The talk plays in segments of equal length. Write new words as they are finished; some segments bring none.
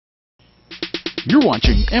You're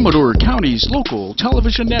watching Amador County's local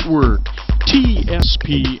television network,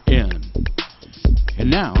 TSPN. And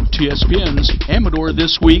now, TSPN's Amador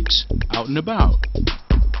This Week's Out and About.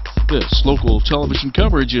 This local television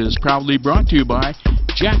coverage is proudly brought to you by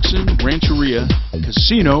Jackson Rancheria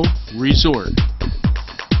Casino Resort.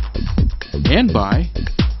 And by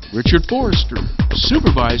Richard Forrester,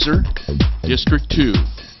 Supervisor, District 2.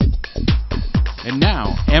 And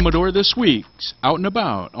now, Amador This Week's Out and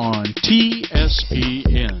About on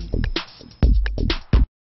TSPN.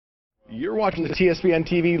 You're watching the TSPN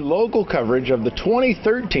TV local coverage of the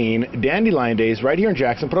 2013 Dandelion Days right here in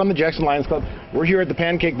Jackson, put on the Jackson Lions Club. We're here at the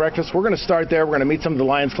Pancake Breakfast. We're going to start there. We're going to meet some of the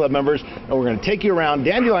Lions Club members, and we're going to take you around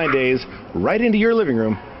Dandelion Days right into your living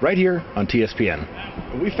room right here on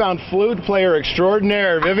TSPN. We found flute player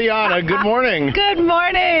extraordinaire, Viviana. Good morning. Good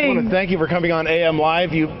morning. I want to thank you for coming on AM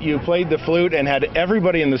Live. You played the flute and had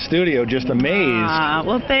everybody in the studio just amazed.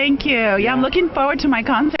 Well, thank you. Yeah, I'm looking forward to my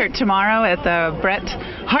concert tomorrow at the Brett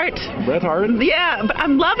Hart. Brett Hart? Yeah, but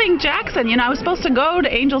I'm loving Jackson. You know, I was supposed to go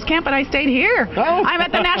to Angels Camp, but I stayed here. Oh. I'm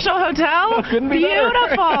at the National Hotel. Couldn't be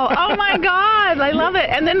Beautiful. better. Oh, my God. I love it.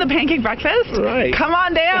 And then the Pancake Breakfast. Right. Come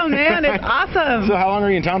on down, man. It's awesome. So how long are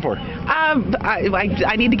you in town for?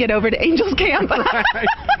 I need to get over to Angels Camp.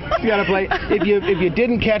 You got to play. If you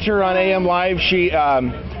didn't catch her on AM Live, she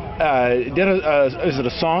did is it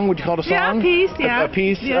a song? Would you call it a song? Yeah, a piece. Yeah. A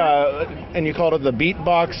piece. Yeah. And you called it the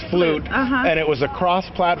beatbox flute. And it was a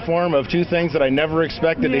cross-platform of two things that I never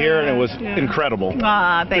expected to hear, and it was incredible.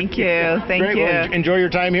 Thank you. Thank Great. you. Well, enjoy your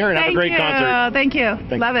time here and have a great concert. Thank you.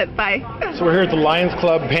 Love it. Bye. So we're here at the Lions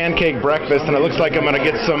Club Pancake Breakfast, and it looks like I'm going to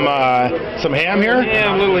get some ham here.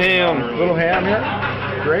 Yeah, little ham. Little ham here.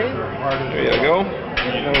 Great. There you go.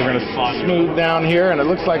 And we're going to smooth down here, and it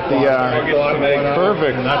looks like the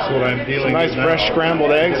perfect. And that's what I'm dealing Some nice with. fresh scrambled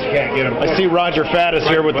eggs. Can't get them. I see Roger Faddis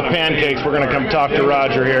here with the pancakes. We're going to come talk to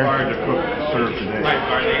Roger here. Hard to cook, serve today.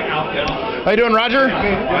 How you doing, Roger?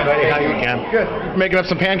 How you can? Good. Making up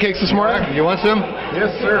some pancakes this morning? You want some? Yes,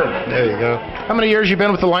 sir. There you go. How many years you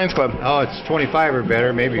been with the Lions Club? Oh, it's 25 or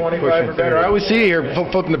better, maybe 25 pushing or better. 30. I always see you here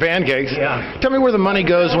flipping the pancakes. Yeah. Tell me where the money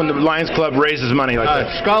goes when the Lions Club raises money like this.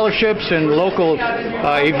 Scholarships and local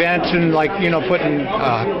events and putting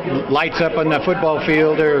lights up on the football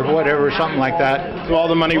field or whatever, something like that. So all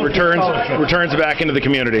the money returns back into the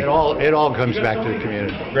community. It all comes back to the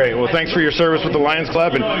community. Great. Well, thanks for your service with the Lions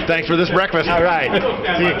Club, and thanks for this breakfast. All right.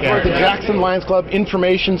 See you, We're at the Jackson Lions Club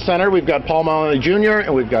Information Center. We've got Paul Maloney Jr.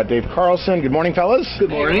 and we've got Dave Carlson. Good morning, fellas.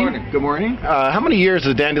 Good morning. Good morning. How many years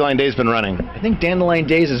has Dandelion Days been running? I think Dandelion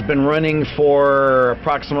Days has been running for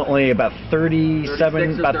approximately about 36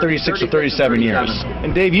 or 37 years.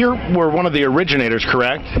 And Dave, you were one of the originators,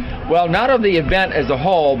 correct? Well, not of the event as a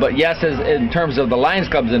whole, but yes, in terms of the Lions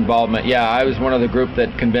Club's involvement, yeah, I was one of the group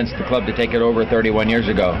that convinced the club to take it over 31 years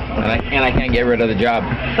ago, and I can't get rid of the job.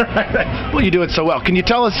 Well, you do it so well. Can you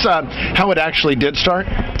tell us how it actually did start?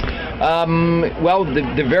 Well,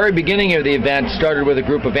 the very beginning of the event started with a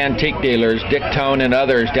group of antique dealers, Dick Tone and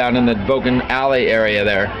others, down in the Bogan Alley area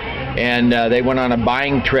there, and they went on a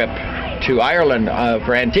buying trip to Ireland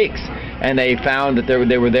for antiques, and they found that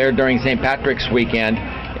they were there during St. Patrick's weekend,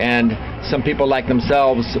 and some people like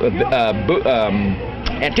themselves,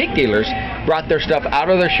 antique dealers, brought their stuff out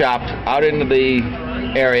of their shops, out into the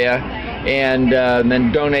area, and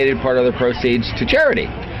then donated part of the proceeds to charity.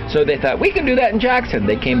 So they thought, we can do that in Jackson.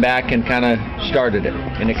 They came back and kind of started it,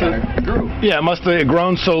 and it kind of grew. Yeah, it must have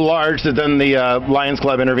grown so large that then the Lions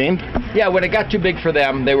Club intervened? Yeah, when it got too big for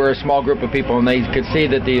them, they were a small group of people, and they could see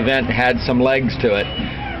that the event had some legs to it.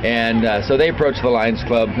 And so they approached the Lions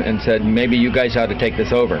Club and said, maybe you guys ought to take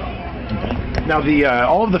this over. Now,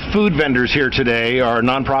 all of the food vendors here today are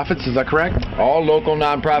nonprofits, is that correct? All local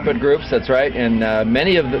nonprofit groups, that's right. And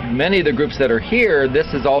many of the groups that are here,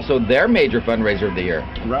 this is also their major fundraiser of the year.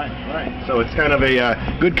 Right. So it's kind of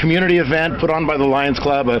a good community event put on by the Lions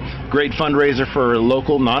Club, a great fundraiser for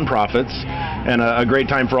local nonprofits, and a great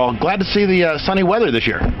time for all. Glad to see the sunny weather this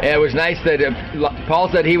year. It was nice that Paul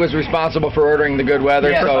said he was responsible for ordering the good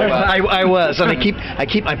weather. Yeah, so I was, and I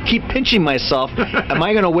keep pinching myself. Am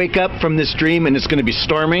I going to wake up from this dream and it's going to be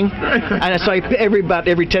storming? And so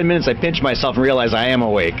every 10 minutes I pinch myself and realize I am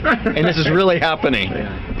awake, and this is really happening.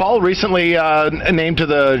 Paul, recently named to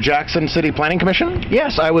the Jackson City Planning Commission?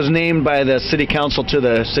 Yes, I was named by the City Council to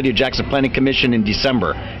the City of Jackson Planning Commission in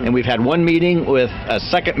December, and we've had one meeting with a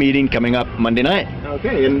second meeting coming up Monday night.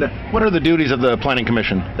 Okay, and what are the duties of the Planning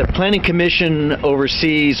Commission? The Planning Commission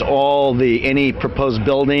oversees any proposed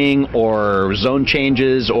building or zone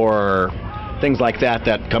changes or things like that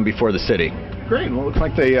come before the city. Great. Well, it looks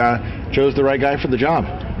like they chose the right guy for the job.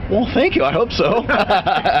 Well, thank you. I hope so.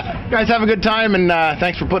 Guys, have a good time, and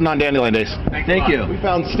thanks for putting on Dandelion Days. Thank you. We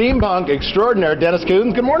found steampunk extraordinaire Dennis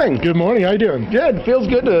Coons. Good morning. Good morning. How you doing? Good. Feels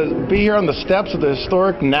good to be here on the steps of the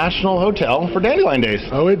historic National Hotel for Dandelion Days.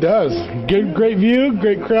 Oh, it does. Good, great view,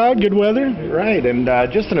 great crowd, good weather. Right, and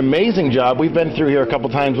just an amazing job. We've been through here a couple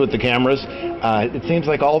times with the cameras. It seems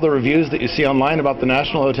like all the reviews that you see online about the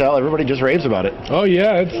National Hotel, everybody just raves about it. Oh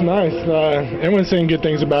yeah, it's nice. Everyone's saying good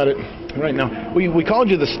things about it. Right now, we called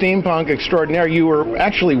you the steampunk extraordinaire. You were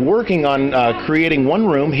actually working on creating one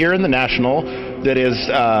room here in the National that is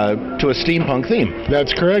to a steampunk theme.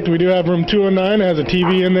 That's correct. We do have room 209. It has a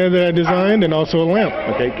TV in there that I designed and also a lamp.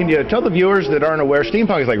 Okay, can you tell the viewers that aren't aware,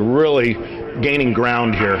 steampunk is like really gaining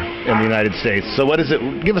ground here in the United States. So what is it?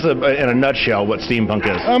 Give us in a nutshell what steampunk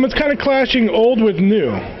is. It's kind of clashing old with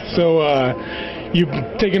new. So you've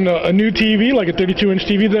taken a new TV, like a 32-inch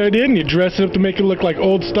TV that I did, and you dress it up to make it look like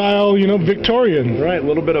old style, Victorian. Right, a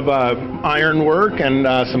little bit of iron work and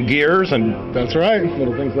some gears and that's right,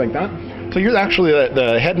 little things like that. So you're actually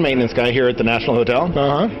the head maintenance guy here at the National Hotel.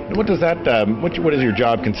 What does that? What does your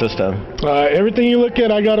job consist of? Everything you look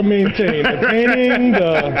at, I got to maintain. The painting,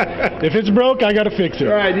 if it's broke, I got to fix it.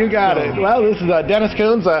 All right, you got it. Well, this is Dennis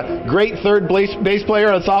Coons, a great third bass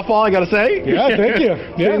player on softball, I got to say. Yeah, thank you.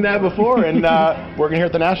 Seen that before, and working here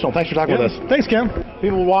at the National. Thanks for talking with us. Thanks, Cam.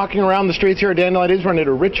 People walking around the streets here at Dandelion Days. We're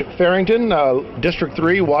into Rich Farrington, District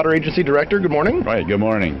 3 Water Agency Director. Good morning. Right, good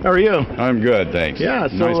morning. How are you? I'm good, thanks. Yeah,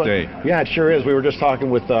 so, nice day. Yeah, it sure is. We were just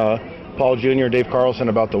talking with Paul Jr., Dave Carlson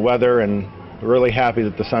about the weather, and we're really happy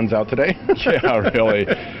that the sun's out today. Yeah, really.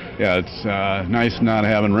 Yeah, it's nice not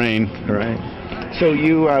having rain. Right. So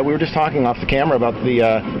we were just talking off the camera about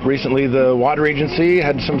recently the water agency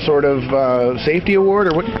had some sort of safety award,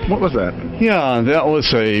 or what was that? Yeah, that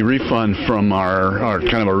was a refund from our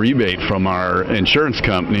kind of a rebate from our insurance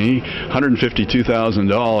company,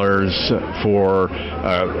 $152,000 for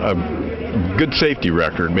a good safety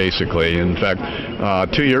record, basically. In fact,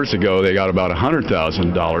 2 years ago they got about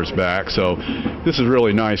 $100,000 back. So this is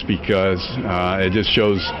really nice because it just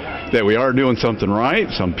shows that we are doing something right.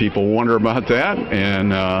 Some people wonder about that,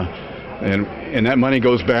 and that money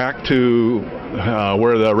goes back to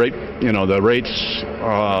where the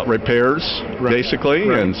ratepayers, basically,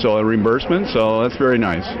 and so a reimbursement. So that's very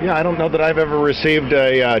nice. Yeah, I don't know that I've ever received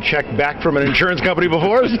a check back from an insurance company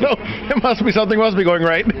before, so it must be something must be going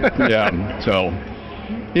right. Yeah. So.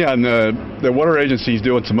 Yeah, and the water agency is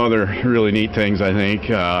doing some other really neat things, I think.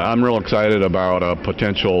 I'm real excited about a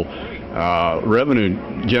potential revenue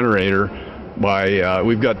generator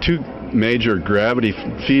we've got two major gravity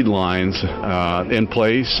feed lines in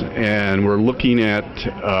place, and we're looking at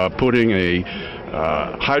putting a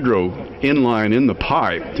hydro inline in the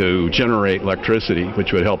pipe to generate electricity,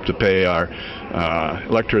 which would help to pay our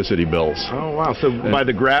electricity bills. Oh wow! So by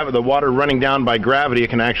the water running down by gravity, it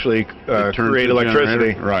can actually create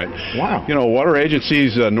electricity. Right. Wow. Water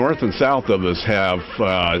agencies north and south of us have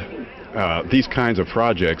these kinds of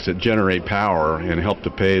projects that generate power and help to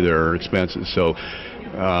pay their expenses. So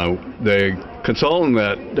the consultant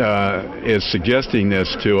that is suggesting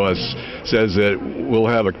this to us says that we'll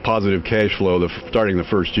have a positive cash flow starting the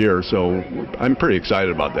first year. So I'm pretty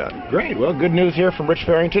excited about that. Great. Well, good news here from Rich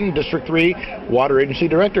Farrington, District 3 Water Agency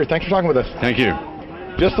Director. Thanks for talking with us. Thank you.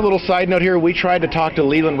 Just a little side note here, we tried to talk to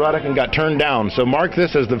Leland Ruddock and got turned down. So mark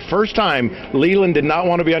this as the first time Leland did not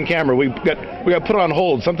want to be on camera. We got put on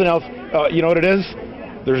hold. Something else, you know what it is?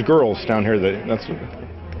 There's girls down here. That's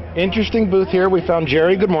interesting booth here. We found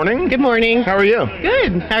Jerry. Good morning. Good morning. How are you?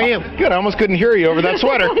 Good. How are you? Good. I almost couldn't hear you over that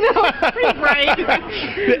sweater. Right.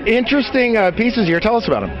 Interesting pieces here. Tell us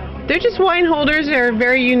about them. They're just wine holders. They're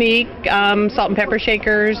very unique. Salt and pepper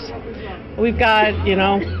shakers. We've got,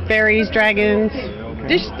 berries, dragons.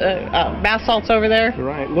 Just bath salts over there.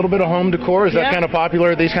 Right. A little bit of home decor. Is that kind of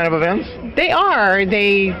popular at these kind of events? They are.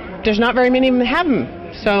 There's not very many of them that have them.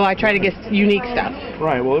 So I try to get unique stuff.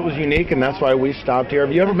 Right. Well, it was unique, and that's why we stopped here.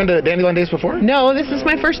 Have you ever been to Dandelion Days before? No, this is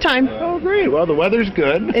my first time. Oh, great. Well, the weather's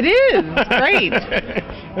good. It is. Great.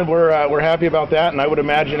 And we're happy about that, and I would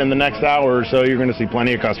imagine in the next hour or so you're going to see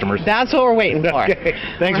plenty of customers. That's what we're waiting for. Okay.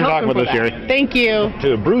 Thanks for talking with us, Jerry. Thank you.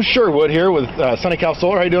 To Bruce Sherwood here with Sunny Cal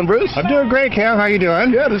Solar. How you doing, Bruce? I'm doing great, Cal. How you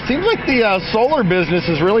doing? Good. It seems like the solar business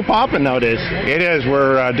is really popping nowadays. It is.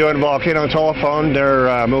 We're doing Volcano Telephone.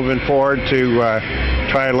 They're moving forward to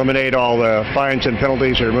try and eliminate all the fines and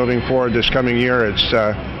penalties that are moving forward this coming year. It's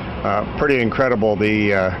pretty incredible.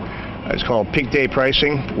 It's called peak day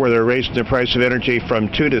pricing, where they're raising the price of energy from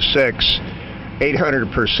 2 to 6,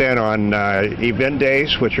 800% on event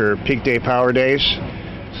days, which are peak day power days.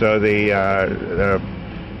 So the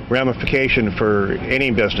ramification for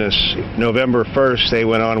any business, November 1st, they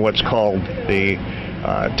went on what's called the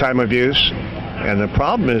time of use. And the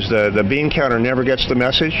problem is the bean counter never gets the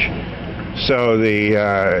message. So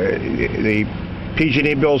the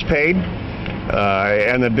PG&E bill's paid,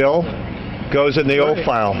 and the bill goes in the old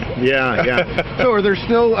file. Yeah. So are there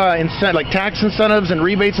still like tax incentives and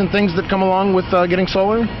rebates and things that come along with getting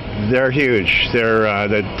solar? They're huge. They're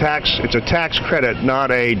it's a tax credit,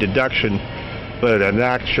 not a deduction, but an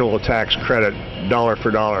actual tax credit, dollar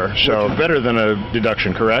for dollar. So which is better than a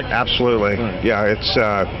deduction, correct? Absolutely. Yeah, it's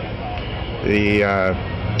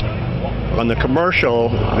on the commercial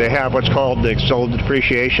they have what's called the accelerated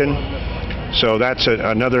depreciation. So that's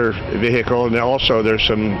another vehicle, and also there's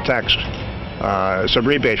some tax, some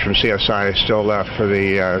rebates from CSI still left for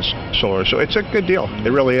the solar. So it's a good deal.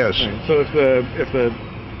 It really is. So if the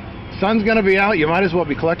sun's going to be out, you might as well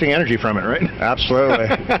be collecting energy from it, right? Absolutely.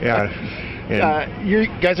 Yeah. You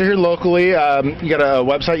guys are here locally. You got a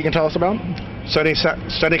website you can tell us about?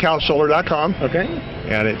 sunnycalsolar.com. Okay.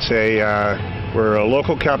 And it's we're a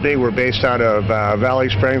local company. We're based out of Valley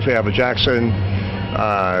Springs. We have a Jackson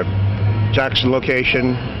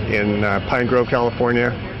location in Pine Grove,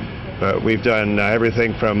 California. But we've done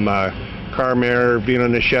everything from Carmere, Vino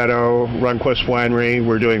Nisceto, Runquist Winery.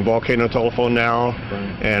 We're doing Volcano Telephone now,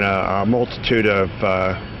 and a multitude of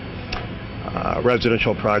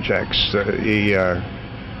residential projects.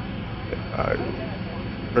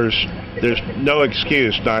 There's no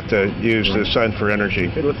excuse not to use the sun for energy.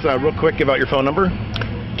 Okay, let's real quick give out your phone number.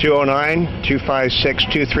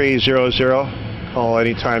 209-256-2300. Call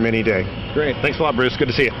anytime, any day. Great. Thanks a lot, Bruce. Good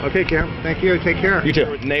to see you. Okay, Cam. Thank you. Take care. You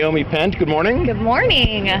too. Naomi Pent, good morning. Good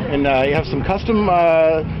morning. And you have some custom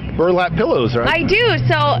burlap pillows, right? I do.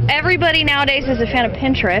 So everybody nowadays is a fan of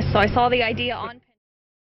Pinterest, so I saw the idea on Pinterest.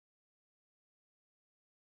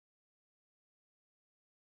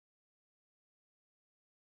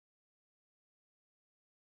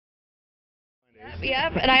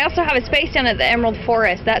 Yep, and I also have a space down at the Emerald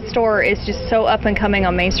Forest. That store is just so up and coming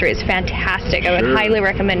on Main Street. It's fantastic. I would highly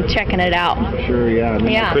recommend checking it out. Sure,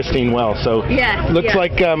 yeah. Christine Well. So yes, looks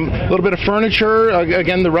like a little bit of furniture.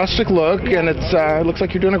 Again, the rustic look, and it looks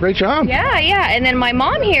like you're doing a great job. Yeah. And then my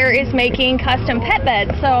mom here is making custom pet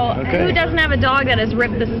beds. So who doesn't have a dog that has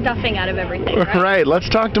ripped the stuffing out of everything? Right. Let's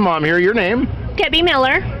talk to Mom here. Your name? Debbie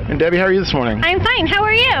Miller. And Debbie, how are you this morning? I'm fine. How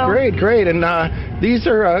are you? Great. And these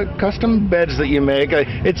are custom beds that you make.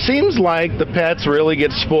 It seems like the pets really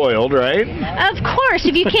get spoiled, right? Of course.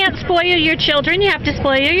 If you can't spoil your children, you have to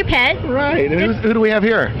spoil your pet. Right. And who do we have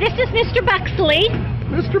here? This is Mr. Buxley.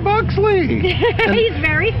 Mr. Buxley. He's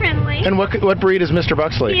very friendly. And what breed is Mr.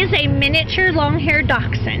 Buxley? He is a miniature long-haired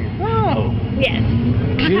dachshund. Oh. Yes.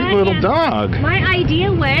 Cute little dog. My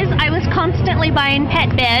idea was I was constantly buying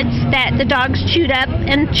pet beds that the dogs chewed up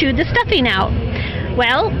and chewed the stuffing out.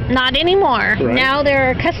 Well, not anymore. Right. Now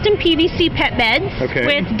there are custom PVC pet beds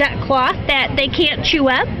with duck cloth that they can't chew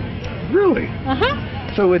up. Really? Uh-huh.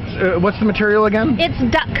 So it's what's the material again? It's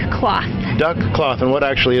duck cloth. Duck cloth. And what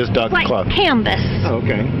actually is duck cloth? Like canvas. Oh,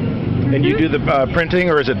 okay. And you do the printing,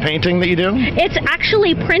 or is it painting that you do? It's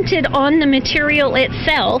actually printed on the material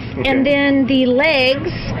itself, and then the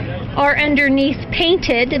legs are underneath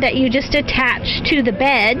painted that you just attach to the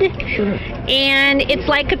bed. Sure. And it's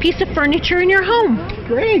like a piece of furniture in your home.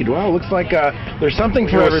 Great. Well, looks like there's something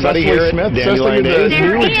for everybody here at Dandelion Days.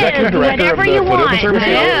 There new executive director of the Foothills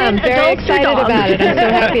Conservancy. I am very excited about it. I'm so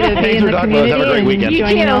happy to be in the community and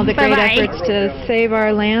joining all the great efforts to save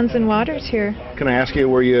our lands and waters here. Can I ask you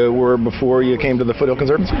where you were before you came to the Foothills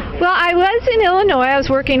Conservancy? Well, I was in Illinois. I was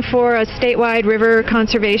working for a statewide river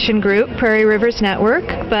conservation group, Prairie Rivers Network,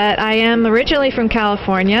 but I am originally from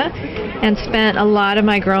California and spent a lot of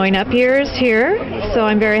my growing up years here, so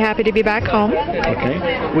I'm very happy to be back home. Okay.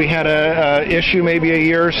 We had a issue maybe a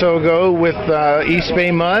year or so ago with East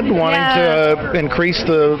Bay Mud wanting to increase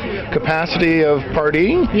the capacity of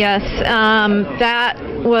Pardee. Yes, that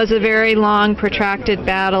was a very long, protracted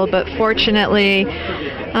battle, but fortunately,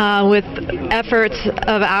 with efforts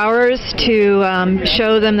of ours to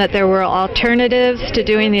show them that there were alternatives to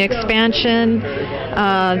doing the expansion,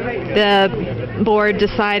 the board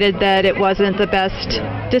decided that it wasn't the best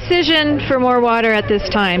decision for more water at this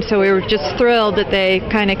time. So we were just thrilled that they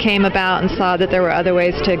kind of came about and saw that there were other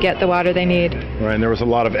ways to get the water they need. Right, and there was a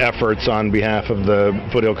lot of efforts on behalf of the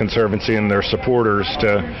Foothill Conservancy and their supporters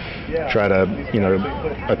to try to,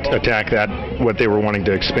 attack that, what they were wanting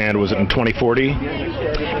to expand. Was it in 2040?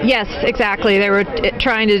 Yes, exactly. They were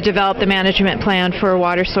trying to develop the management plan for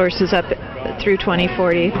water sources up through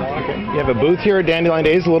 2040. You have a booth here at Dandelion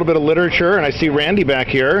Days, a little bit of literature, and I see Randy back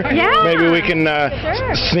here. Yeah. Maybe we can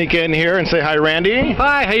sneak in here and say hi, Randy.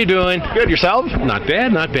 Hi, how you doing? Good. Yourself? Not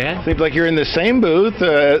bad, not bad. Seems like you're in the same booth,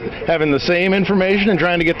 having the same information and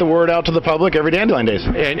trying to get the word out to the public every Dandelion Days.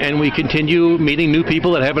 And we continue meeting new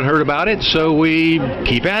people that haven't heard about it, so we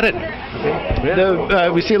keep at it.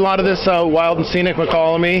 We see a lot of this wild and scenic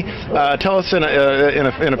McCollum. Tell us in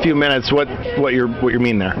a few minutes what you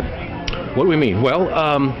mean there. What do we mean? Well,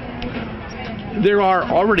 there are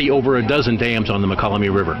already over a dozen dams on the McCollum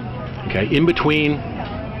River. Okay, in between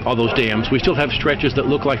all those dams, we still have stretches that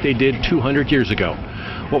look like they did 200 years ago.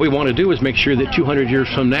 What we want to do is make sure that 200 years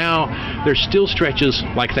from now, there's still stretches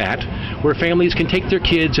like that where families can take their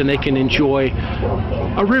kids and they can enjoy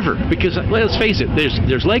a river. Because let's face it,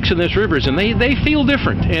 there's lakes and there's rivers, and they feel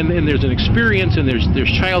different. And there's an experience, and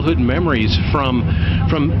there's childhood memories from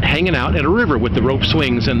hanging out at a river with the rope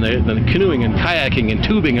swings and the canoeing and kayaking and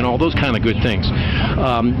tubing and all those kind of good things.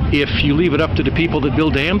 If you leave it up to the people that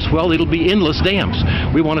build dams, well, it'll be endless dams.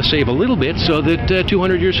 We want to save a little bit so that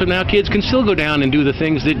 200 years from now, kids can still go down and do the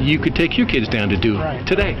things that you could take your kids down to do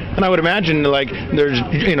today. And I would imagine, like, there's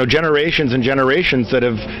generations and generations that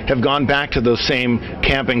have gone back to those same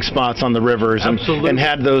camping spots on the rivers and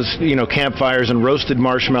had those campfires and roasted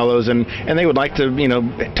marshmallows, and they would like to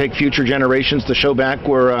take future generations to show back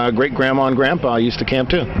where great grandma and grandpa used to camp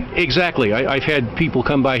too. Exactly. I've had people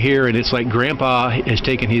come by here, and it's like grandpa has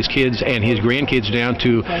taken his kids and his grandkids down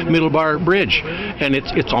to Middlebar Bridge, and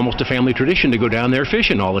it's almost a family tradition to go down there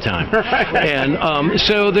fishing all the time. And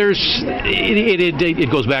so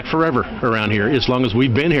it goes back forever around here, as long as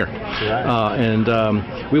we've been here. And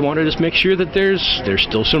we want to just make sure that there's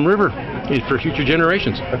still some river for future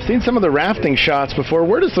generations. I've seen some of the rafting shots before.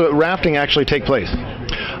 Where does the rafting actually take place?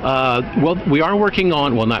 Well, we are working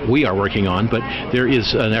on, well, not we are working on, but there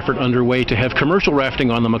is an effort underway to have commercial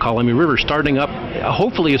rafting on the McCollum River, starting up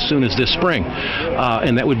hopefully as soon as this spring.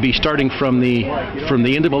 And that would be starting from the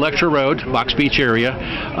end of Electra Road, Box Beach area.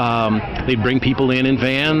 They'd bring people in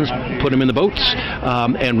vans, put them in the boats,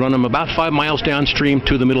 and run them about 5 miles downstream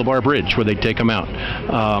to the Middlebar Bridge, where they'd take them out.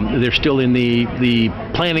 They're still in the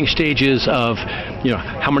planning stages of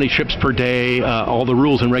how many trips per day, all the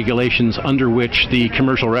rules and regulations under which the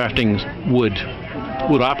commercial raftings would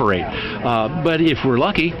operate. But if we're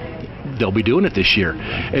lucky, they'll be doing it this year,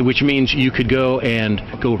 which means you could go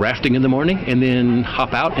rafting in the morning and then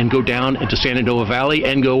hop out and go down into Shenandoah Valley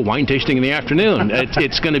and go wine tasting in the afternoon.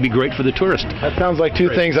 It's going to be great for the tourist. That sounds like two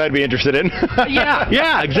things I'd be interested in.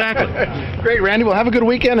 Yeah, exactly. Great, Randy. Well, have a good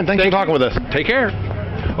weekend, and thanks for talking with us. Take care.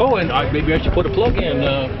 Oh, and maybe I should put a plug in.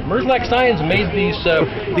 Merzlak Signs made these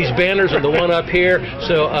banners and the one up here.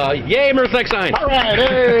 So, yay, Merzlak Signs! All right,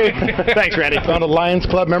 hey! Thanks, Randy. Found a Lions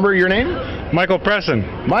Club member. Your name? Michael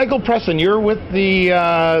Presson. Michael Presson. You're with the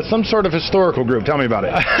some sort of historical group. Tell me about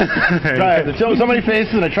it. Tell so many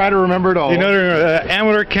faces, and I try to remember it all.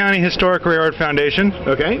 Amador County Historic Railroad Foundation.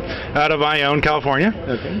 Okay. Out of Ione, California.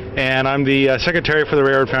 Okay. And I'm the secretary for the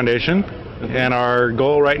Railroad Foundation. And our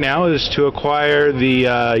goal right now is to acquire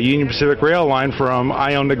the Union Pacific Rail line from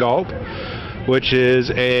Ione to Galt, which is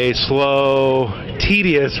a slow,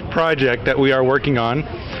 tedious project that we are working on.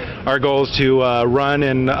 Our goal is to run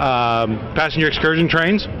in passenger excursion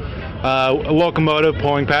trains, a locomotive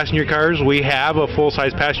pulling passenger cars. We have a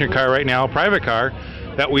full-size passenger car right now, a private car,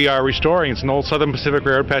 that we are restoring. It's an old Southern Pacific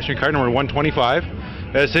Railroad passenger car, number 125,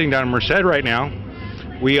 that is sitting down in Merced right now.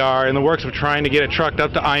 We are in the works of trying to get it trucked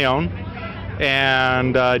up to Ione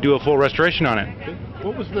and do a full restoration on it.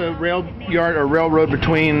 What was the rail yard or railroad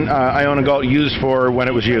between Ione and Galt used for when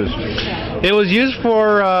it was used? It was used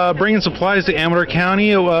for bringing supplies to Amador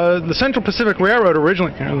County. The Central Pacific Railroad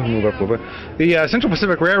originally, move up a little bit. The Central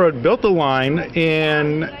Pacific Railroad built the line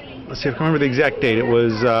in, let's see if I can remember the exact date. It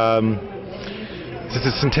was, it's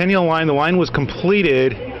a centennial line. The line was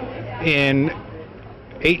completed in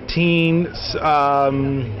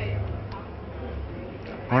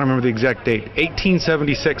I don't remember the exact date.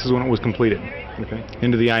 1876 is when it was completed. Okay.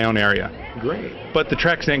 Into the Ione area. Great. But the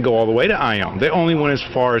tracks didn't go all the way to Ione. They only went as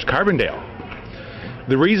far as Carbondale.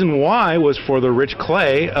 The reason why was for the rich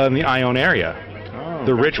clay in the Ione area. Oh,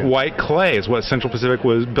 the rich white clay is what Central Pacific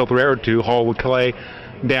built the railroad to, haul the clay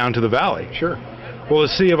down to the valley. Sure. Well, the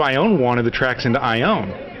city of Ione wanted the tracks into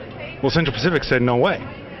Ione. Well, Central Pacific said no way.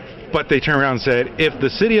 But they turned around and said, if the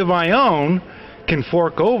city of Ione can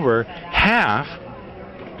fork over half,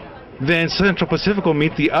 then Central Pacific will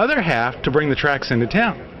meet the other half to bring the tracks into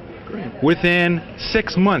town. Great. Within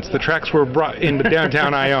 6 months, the tracks were brought into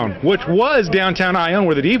downtown Ione, which was downtown Ione,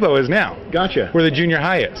 where the depot is now. Gotcha. Where the junior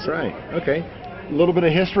high is. Right. Okay. little bit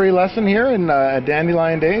of history lesson here in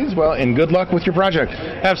Dandelion Days. Well, and good luck with your project.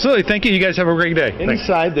 Absolutely. Thank you. You guys have a great day.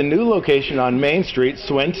 Inside the new location on Main Street,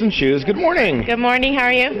 Swenson Shoes. Good morning. Good morning. How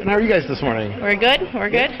are you? And how are you guys this morning? We're good. We're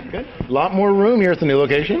good. Good. A lot more room here at the new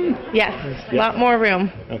location. Yes. A lot more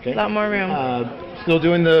room. Okay. A lot more room. Still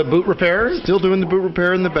doing the boot repairs? Still doing the boot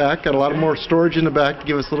repair in the back. Got a lot of more storage in the back to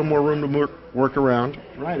give us a little more room to work around.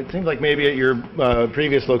 Right. It seems like maybe at your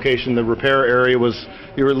previous location, the repair area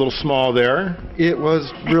you were a little small there. It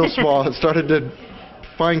was real small. It started to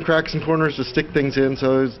find cracks and corners to stick things in,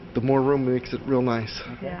 so the more room makes it real nice.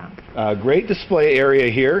 Yeah. Great display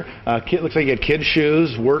area here. Looks like you got kids'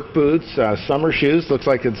 shoes, work boots, summer shoes. Looks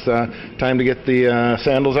like it's time to get the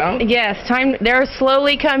sandals out. Yes, time. They're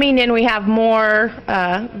slowly coming in. We have more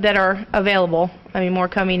that are available. I mean, more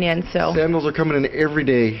coming in. So sandals are coming in every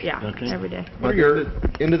day. Yeah, every day. By the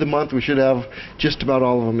end of the month, we should have just about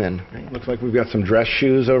all of them in. Looks like we've got some dress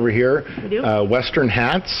shoes over here. We do. Western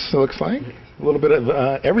hats. It looks like. A little bit of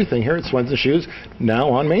everything here at Swenson Shoes, now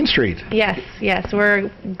on Main Street. Yes, yes.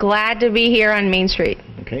 We're glad to be here on Main Street.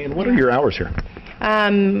 Okay, and what are your hours here?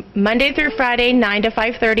 Monday through Friday, 9 to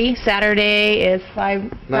 5:30. Saturday is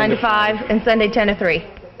 9 to 5, and Sunday 10 to 3.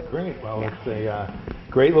 Great. Well, it's a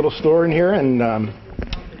great little store in here, and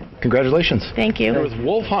congratulations. Thank you. There was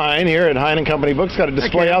Wolf Hine here at Hine & Company Books. Got a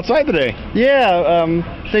display outside today. Yeah,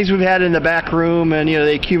 things we've had in the back room, and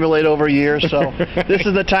they accumulate over years. So this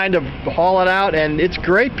is the time to haul it out, and it's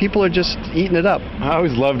great. People are just eating it up. I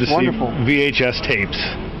always love to Wonderful. see VHS tapes.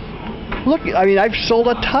 Look, I mean, I've sold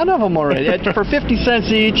a ton of them already for 50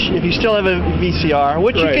 cents each. If you still have a VCR,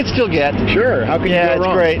 which you can still get. Sure. How can you go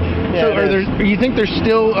wrong? It's great. So, you think there's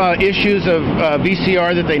still issues of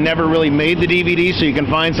VCR that they never really made the DVD, so you can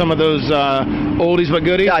find some of those oldies but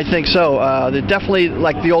goodies? Yeah, I think so. They're definitely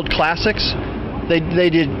like the old classics. They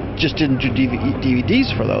just didn't do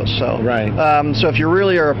DVDs for those. So right. So if you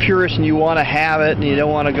really are a purist and you want to have it and you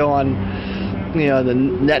don't want to go on the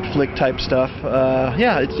Netflix type stuff,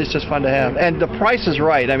 yeah, it's just fun to have. And the price is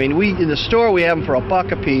right. I mean, in the store we have them for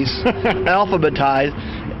 $1 a piece, alphabetized.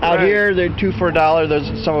 Out here, they're 2 for $1.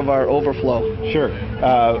 There's some of our overflow. Sure.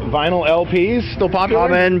 Vinyl LPs still popular?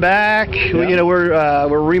 Coming back. Yeah.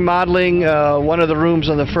 We're remodeling one of the rooms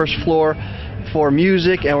on the first floor for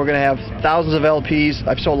music, and we're going to have thousands of LPs.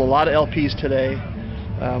 I've sold a lot of LPs today.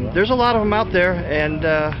 There's a lot of them out there, and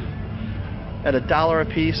at $1 a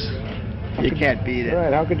piece, you can't beat it.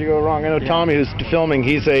 Right. How could you go wrong? I know Tommy, who's filming,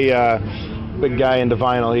 he's a big guy into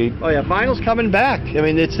vinyl. Oh yeah, vinyl's coming back. I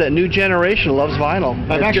mean, it's that new generation loves vinyl.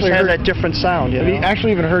 I've it actually just has heard that different sound. Have you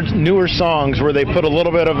actually even heard newer songs where they put a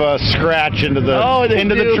little bit of a scratch into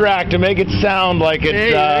the track to make it sound like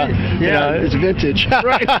it's it's vintage.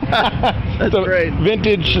 Right. That's great.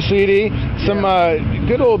 Vintage CD. Some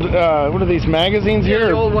good old what are these magazines here?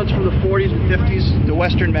 The old ones from the 40s and 50s, the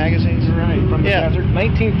Western magazines. Right. From the desert.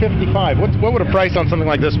 1955. What would a price on something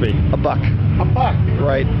like this be? $1. $1.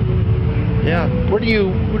 Right. Yeah. Where do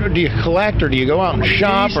you collect, or do you go out and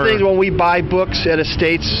shop? These things, when we buy books at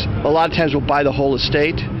estates, a lot of times we'll buy the whole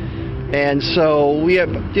estate, and so we have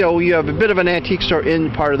a bit of an antique store in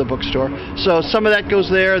part of the bookstore. So some of that goes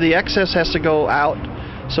there. The excess has to go out.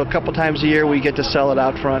 So a couple times a year we get to sell it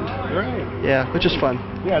out front. Right. Yeah, which is fun.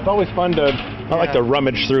 Yeah, it's always fun to. I like to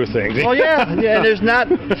rummage through things. Oh yeah, yeah. There's not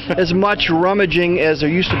as much rummaging as there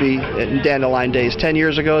used to be in Dandelion Days. 10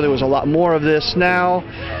 years ago, there was a lot more of this. Now,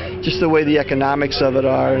 just the way the economics of it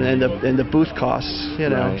are, and the booth costs,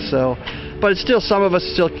 Right. So, but it's still, some of us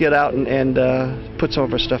still get out and put some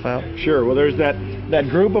of our stuff out. Sure. Well, there's that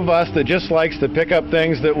group of us that just likes to pick up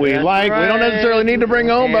things that we like. Right. We don't necessarily need to bring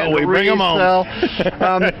home, but we bring them home.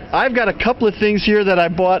 I've got a couple of things here that I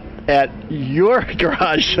bought at your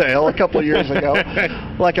garage sale a couple of years ago,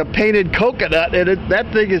 like a painted coconut, and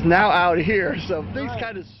that thing is now out here. So things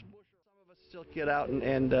kind of still get out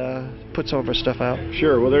and put some of our stuff out.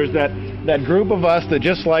 Sure. Well, there's that group of us that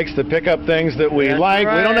just likes to pick up things that we like.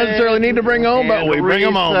 Right. We don't necessarily need to bring home, but we bring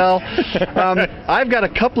them home. I've got a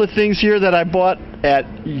couple of things here that I bought at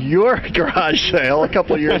your garage sale a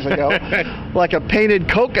couple of years ago, like a painted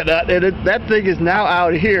coconut, and that thing is now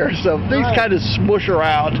out here. So things kind of smush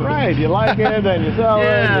around. Right. You like it, then you sell it,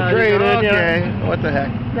 you trade it. Okay. What the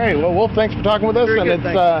heck? Great. Well, Wolf, thanks for talking with us. Very and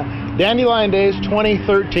good, it's Dandelion Days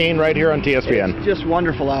 2013 right here on TSPN. It's just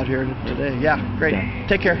wonderful out here today. Yeah, great.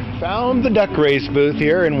 Take care. Found the duck race booth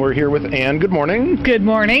here, and we're here with Ann. Good morning. Good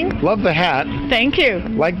morning. Love the hat. Thank you.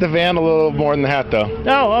 Like the van a little more than the hat, though.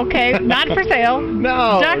 Oh, okay. Not for sale.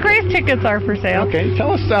 No. Duck race tickets are for sale. Okay.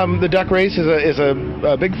 Tell us, the duck race is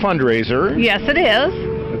a big fundraiser. Yes, it is.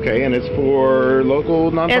 Okay, and it's for local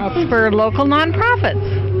nonprofits? It's for local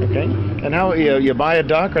nonprofits. Okay. And how you buy a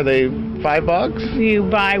duck? Are they $5? You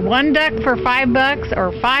buy 1 duck for $5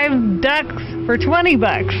 or 5 ducks for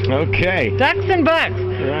 $20. Okay. Ducks and bucks.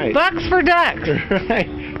 Right. Bucks for ducks. Right.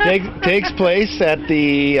 Takes place at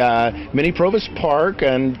the Mini Provost Park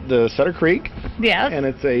and the Sutter Creek. Yes. And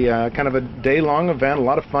it's a kind of a day-long event, a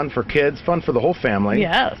lot of fun for kids, fun for the whole family.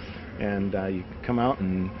 Yes. And you come out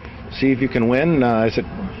and see if you can win. Is it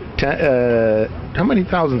how many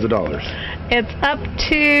thousands of dollars? It's up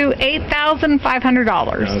to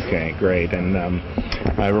 $8,500. Okay, great. And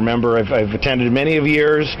I remember I've attended many of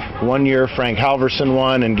years. One year Frank Halverson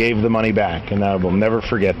won and gave the money back, and I will never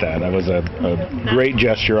forget that. That was a great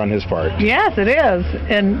gesture on his part. Yes, it is.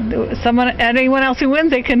 And anyone else who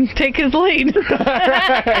wins, they can take his lead.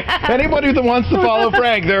 Anybody that wants to follow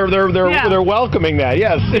Frank, they're welcoming that.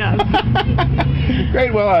 Yes.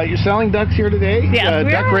 Great. Well, you're selling ducks here today. Yes,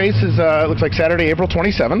 we duck are. race is looks like Saturday, April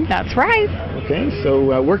 27th. That's right. Okay.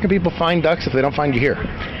 So where can people find ducks if they don't find you here?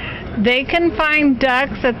 They can find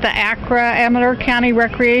ducks at the Amador County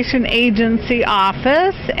Recreation Agency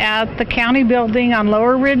office at the county building on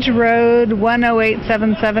Lower Ridge Road,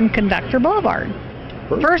 10877 Conductor Boulevard.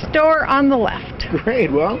 First door on the left.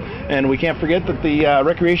 Great. Well, and we can't forget that the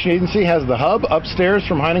Recreation Agency has the hub upstairs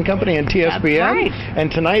from Hine & Company and TSPN. That's right.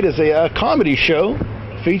 And tonight is a comedy show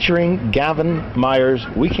featuring Gavin Myers.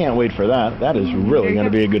 We can't wait for that. That is really going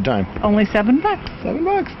to be a good time. Only $7.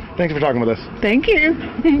 $7. Thanks for talking with us. Thank you.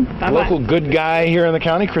 Bye-bye. Local good guy here in the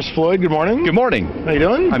county, Chris Floyd. Good morning. Good morning. How you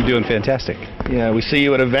doing? I'm doing fantastic. Yeah, we see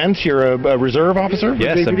you at events. You're a reserve officer?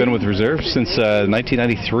 Yes, I've been with reserve since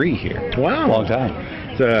 1993 here. Wow. Long time.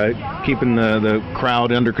 Keeping the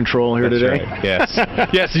crowd under control here today. Right. Yes.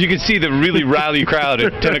 Yes, you can see the really rowdy crowd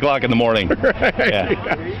at 10 o'clock in the morning. Right.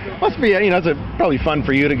 Yeah. Must be, it's probably fun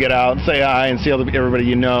for you to get out, say hi, and see everybody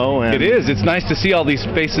you know. And it is. It's nice to see all these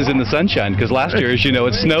faces in the sunshine, because last year, as you know,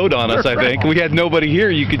 it snowed on us, I think. We had nobody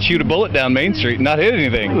here. You could shoot a bullet down Main Street and not hit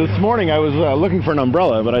anything. This morning I was looking for an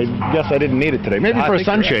umbrella, but I guess I didn't need it today. Maybe for a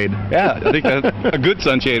sunshade. Right. Yeah, I think a good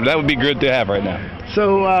sunshade. That would be good to have right now.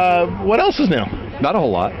 So, what else is new? Not a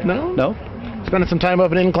whole lot. No? No. Spending some time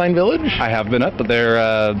up in Incline Village? I have been up there,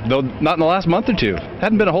 though not in the last month or two.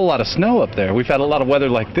 Hadn't been a whole lot of snow up there. We've had a lot of weather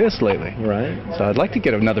like this lately. Right. So I'd like to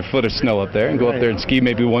get another foot of snow up there and go up there and ski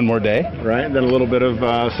maybe one more day. Right. Then a little bit of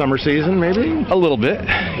summer season, maybe? A little bit.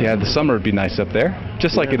 Yeah, the summer would be nice up there,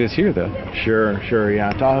 just like it is here, though. Sure.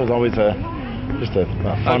 Yeah, Tahoe's always just a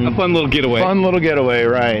fun little getaway. Fun little getaway,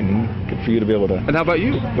 right? And good for you to be able to. And how about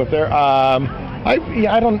you? Go up there.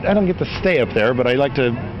 I don't get to stay up there, but I like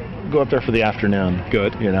to go up there for the afternoon.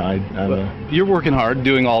 Good. You're working hard,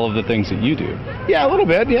 doing all of the things that you do. Yeah, a little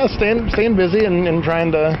bit. Yeah, staying busy and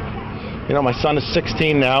trying to. My son is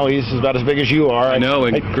 16 now. He's about as big as you are. I know,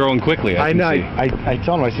 and growing quickly. I know. I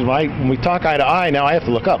tell him, I said, when we talk eye to eye, now I have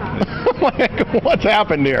to look up. Like, what's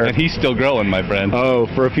happened here? And he's still growing, my friend. Oh,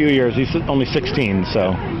 for a few years. He's only 16,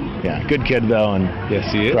 so yeah, good kid though, and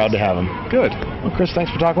yes, he is. Proud to have him. Good. Well, Chris,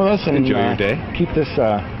 thanks for talking with us. And enjoy your day. Keep this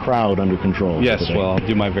crowd under control. Yes, well, I'll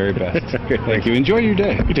do my very best. Thank you. Enjoy your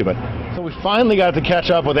day. You too, bud. So we finally got to catch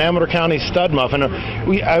up with Amador County Stud Muffin.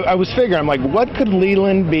 I was figuring, I'm like, what could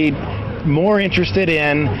Leland be more interested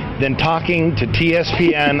in than talking to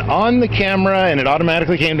TSPN on the camera? And it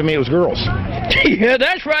automatically came to me it was girls. Yeah,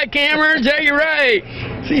 that's right, Cameron. Yeah, you're right.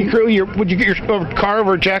 See, crew, would you get your car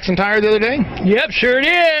over at Jackson Tire the other day? Yep, sure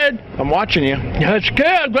did. I'm watching you. That's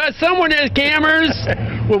good. Glad someone is, Cameras.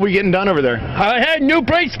 What were we getting done over there? I had new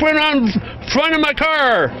brakes put on front of my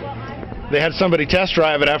car. They had somebody test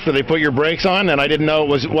drive it after they put your brakes on, and I didn't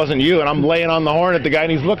know it wasn't you, and I'm laying on the horn at the guy,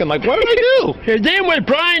 and he's looking like, what did I do? His name was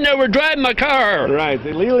Brian that were driving my car. Right.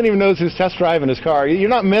 Leland even knows who's test driving his car. You're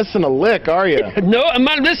not missing a lick, are you? No, I'm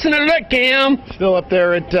not missing a lick, Cam. Still up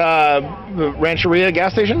there at the Rancheria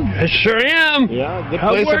gas station? I sure am. Yeah, good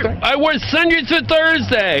place up there. I work Sunday to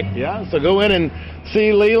Thursday. Yeah, so go in and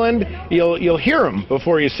see Leland. You'll hear him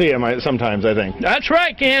before you see him sometimes, I think. That's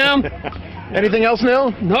right, Cam. Anything else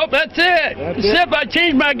new? Nope, that's it. Except I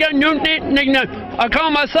changed my new nickname. I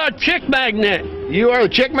call myself Chick Magnet. You are the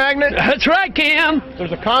Chick Magnet? That's right, Cam.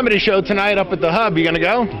 There's a comedy show tonight up at the Hub. You gonna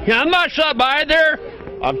go? Yeah, I'm not sure either.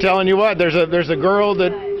 I'm telling you what, there's a girl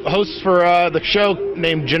that hosts for the show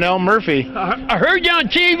named Janelle Murphy. I heard you on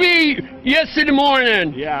TV yesterday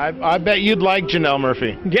morning. Yeah, I bet you'd like Janelle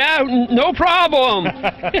Murphy. Yeah, no problem.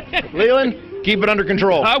 Leland? Keep it under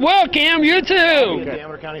control. I will, Cam. You too. Okay. The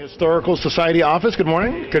Amador County Historical Society office. Good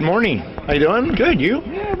morning. Good morning. How you doing? Good. You?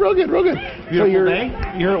 Yeah, real good. Real good. Beautiful day.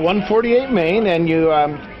 You're at 148 Main, and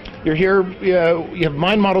you're here. You have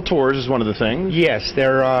Mind Model Tours is one of the things. Yes,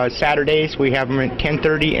 they're Saturdays. We have them at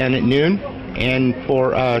 10:30 and at noon, and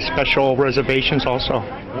for special reservations also.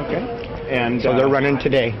 Okay. And so they're running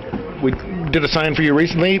today. We did a sign for you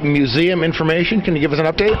recently, museum information. Can you give us an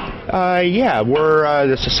update? Yeah,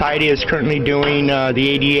 the society is currently doing the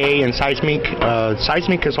ADA and seismic.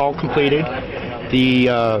 Seismic is all completed. The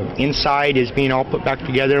inside is being all put back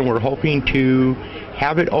together, and we're hoping to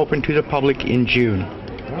have it open to the public in June.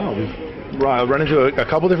 Oh, we've run into a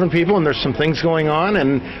couple different people, and there's some things going on,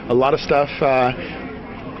 and a lot of stuff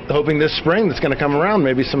hoping this spring that's going to come around,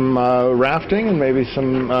 maybe some rafting and maybe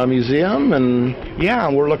some museum. And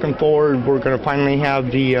yeah, we're looking forward. We're going to finally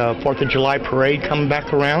have the 4th of July parade come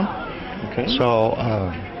back around. Okay. So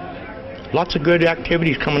lots of good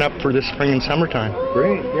activities coming up for this spring and summertime.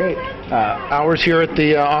 Great, great. Hours here at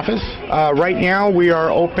the office? Right now we are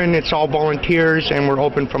open. It's all volunteers, and we're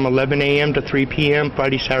open from 11 a.m. to 3 p.m.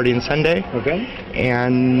 Friday, Saturday, and Sunday. Okay.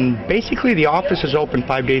 And basically the office is open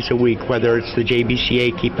 5 days a week, whether it's the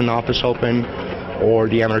JBCA keeping the office open or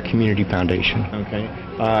the Amador Community Foundation. Okay.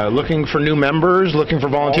 Looking for new members, looking for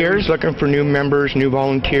volunteers? Always looking for new members, new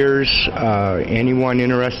volunteers, anyone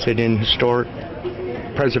interested in historic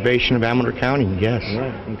preservation of Amador County, yes.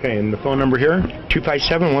 Right. Okay, and the phone number here?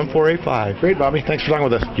 257-1485. Great, Bobby. Thanks for talking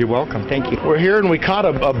with us. You're welcome. Thank you. We're here, and we caught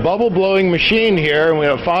a bubble-blowing machine here, and we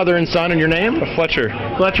have a father and son. And your name? Fletcher.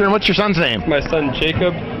 Fletcher, and what's your son's name? My son,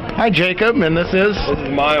 Jacob. Hi, Jacob, and this is? This is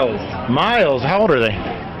Miles. Miles. How old are they?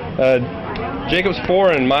 Jacob's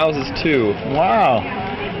 4 and Miles is 2. Wow.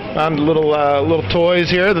 Found little toys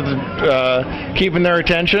here that's keeping their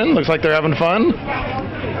attention. Looks like they're having fun.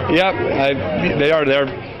 Yep, they are. They're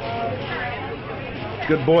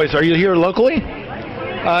good boys. Are you here locally?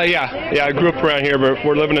 Yeah. I grew up around here, but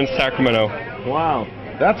we're living in Sacramento. Wow,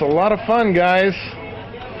 that's a lot of fun, guys.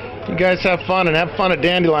 You guys have fun, and have fun at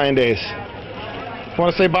Dandelion Days.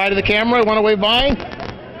 Want to say bye to the camera? Want to wave bye?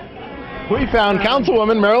 We found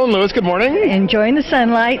Councilwoman Marilyn Lewis. Good morning. Enjoying the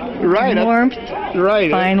sunlight, right? Warmth. Right.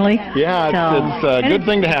 Finally. Yeah, it's a good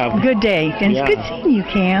thing to have. Good day, and it's good seeing you,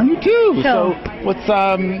 Cam. You too. So what's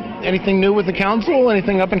anything new with the council?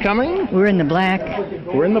 Anything up and coming? We're in the black.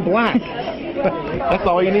 We're in the black. That's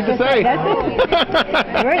all you need to say. That's it.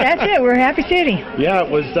 That's it. We're a happy city. Yeah, it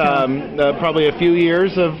was probably a few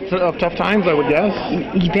years of tough times, I would guess.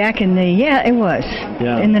 Back in the it was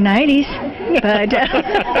in the 90s, but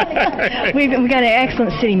we got an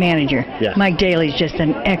excellent city manager. Yes. Mike Daly's just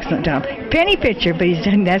an excellent job. Penny pitcher, but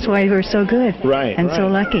that's why we're so good. Right. And so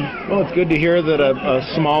lucky. Well, it's good to hear that a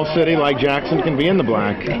small city like Jackson can be in the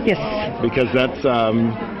black. Yes. Because that's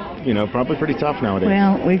probably pretty tough nowadays.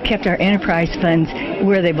 Well, we've kept our enterprise funds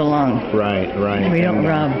where they belong. Right. We don't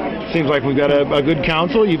rob. Seems like we've got a good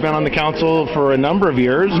council. You've been on the council for a number of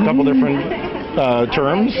years, a couple different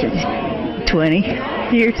terms. 20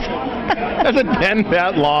 years. Has it been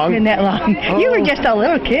that long? Been that long. Oh. You were just a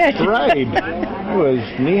little kid. Right. It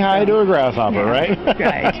was knee-high to a grasshopper, right?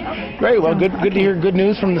 Right. Great. Well, good to hear good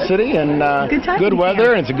news from the city, and good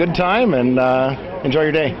weather, and it's a good time, and enjoy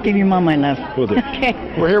your day. Give your mom my love. Will do. Okay.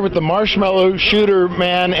 We're here with the marshmallow shooter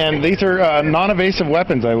man, and these are non-evasive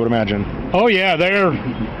weapons, I would imagine. Oh yeah,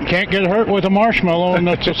 can't get hurt with a marshmallow, and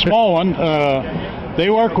it's a small one. They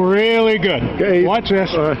work really good. Okay. Watch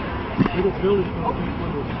this.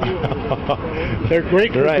 They're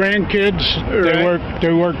great for grandkids.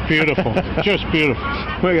 They work beautiful. Just beautiful.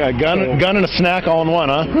 We got a gun and a snack all in one,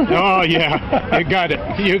 huh? Oh yeah, you got it.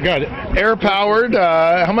 Air powered.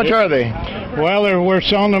 How much are they? Well, we're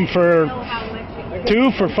selling them for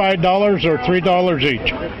 $2 for $5 or $3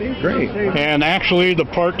 each. Great. And actually, the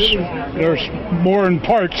parts, there's more in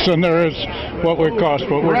parts than there is what would cost,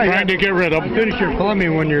 but we're trying to get rid of them. Finish your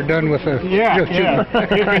plumbing when you're done with it. Yeah. You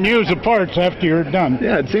can use the parts after you're done.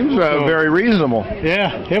 Yeah, it seems very reasonable.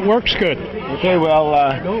 Yeah, it works good. Okay, well,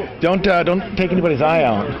 don't take anybody's eye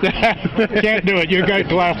out. Can't do it. You got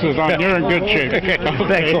glasses on. You're in good shape. Okay.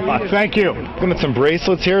 Thanks a lot. Thank you. Looking at some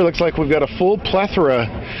bracelets here. Looks like we've got a full plethora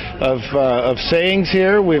of sayings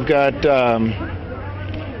here. We've got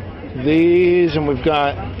these, and we've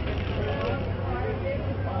got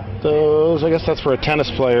those. I guess that's for a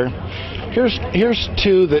tennis player. Here's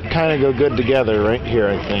two that kind of go good together right here,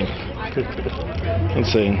 I think.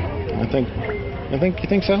 Let's see. You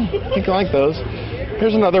think so? I think I like those.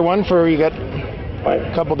 Here's another one for you got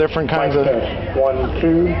a couple different kinds of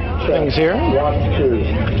things here.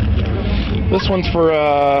 This one's for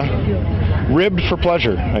ribbed for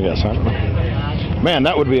pleasure, I guess. I don't know. Man,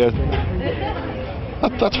 that would be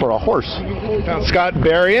that's for a horse. Scott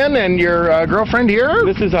Berrien and your girlfriend here.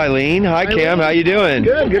 This is Eileen. Hi, Cam. How you doing?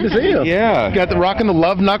 Good to see you. Yeah. Got rocking the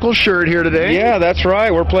Love Knuckles shirt here today. Yeah, that's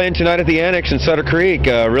right. We're playing tonight at the Annex in Sutter Creek.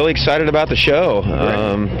 Really excited about the show.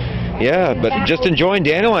 Yeah, but just enjoying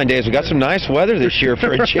Dandelion Days. We got some nice weather this year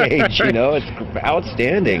for a change. You know, it's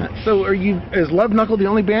outstanding. So, is Love Knuckle the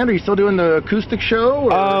only band? Are you still doing the acoustic show?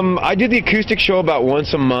 Or? I do the acoustic show about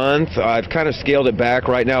once a month. I've kind of scaled it back.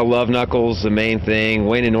 Right now, Love Knuckle's the main thing.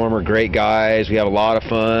 Wayne and Norm are great guys. We have a lot of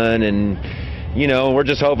fun, and you know, we're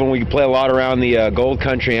just hoping we can play a lot around the Gold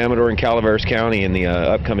Country, Amador, and Calaveras County in the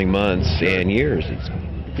upcoming months and years.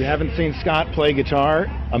 If you haven't seen Scott play guitar,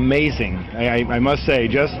 amazing. I must say,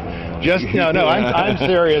 no, I'm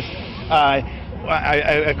serious.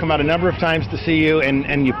 I've come out a number of times to see you,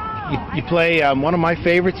 and you play one of my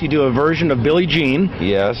favorites. You do a version of Billie Jean.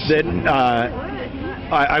 Yes. That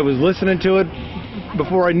I was listening to it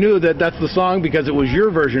before I knew that that's the song, because it was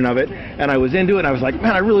your version of it, and I was into it, and I was like,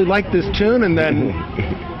 man, I really like this tune, and then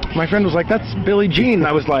my friend was like, that's Billie Jean, and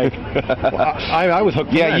I was like, I was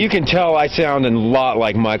hooked. Yeah, you can tell I sound a lot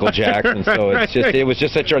like Michael Jackson, so it's just it was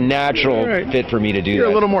just such a natural fit for me to do. You're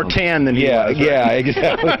that. a little more tan than he was. Right? Yeah,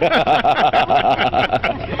 exactly.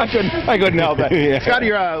 I couldn't help that. Yeah. Scott,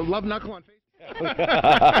 your Love Knuckle on Facebook.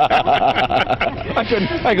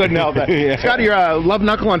 I couldn't help that. Yeah. Scott, your Love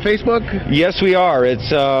Knuckle on Facebook? Yes, we are.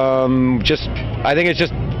 It's I think it's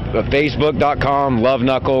just Facebook.com, Love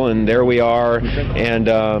Knuckle, and there we are. And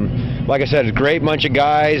like I said, it's a great bunch of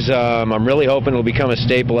guys. I'm really hoping it'll become a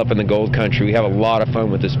staple up in the Gold Country. We have a lot of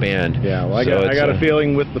fun with this band. Yeah, well, I got a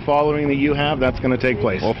feeling with the following that you have, that's going to take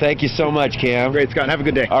place. Well, thank you so much, Cam. Great, Scott. Have a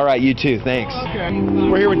good day. All right, you too. Thanks. Okay.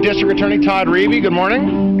 We're here with District Attorney Todd Reevy. Good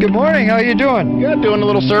morning. Good morning. How you doing? Good. Doing a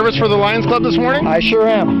little service for the Lions Club this morning? I sure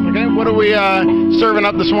am. Okay. What are we serving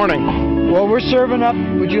up this morning? Well, we're serving up.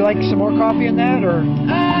 Would you like some more coffee in that, or?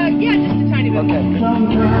 Yeah, just a tiny bit. Okay.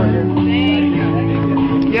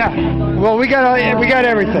 Yeah. Well, we got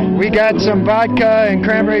everything. We got some vodka and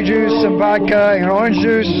cranberry juice, some vodka and orange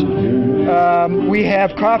juice. We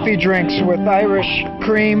have coffee drinks with Irish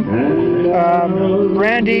cream,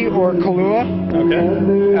 brandy or Kahlua.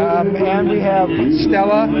 Okay. And we have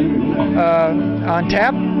Stella on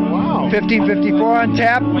tap. Wow. 1554 on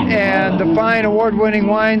tap, and the fine award-winning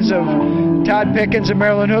wines of Todd Pickens and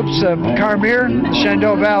Marilyn Hoops of Carmere,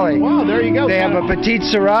 Shenandoah Valley. Wow, there you go. They have a Petite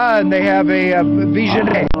Syrah and they have a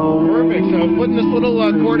Viognier. Perfect. So putting this little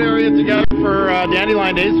court area together for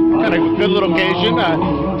Dandelion Days, kind of good little occasion.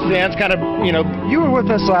 Dan's kind of, you know. You were with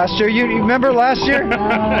us last year. You remember last year?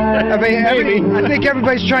 I think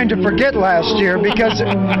everybody's trying to forget last year because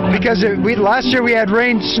last year we had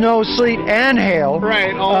rain, snow, sleet, and hail.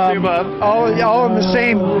 Right, all of the above. All in the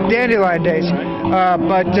same Dandelion Days.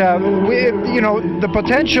 The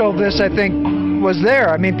potential of this, I think, was there.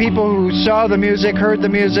 I mean, people who saw the music, heard the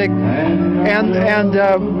music, and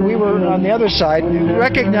we were on the other side,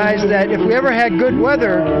 recognized that if we ever had good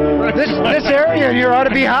weather, this area here ought to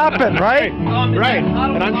be hopping, right? Right.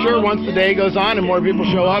 And I'm sure once the day goes on and more people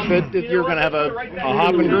show up, you're going to have a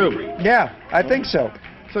hopping group. Yeah, I think so.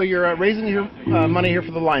 So you're raising your money here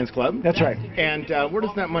for the Lions Club. That's right. And where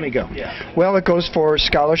does that money go? Well, it goes for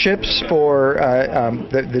scholarships for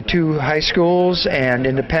the two high schools and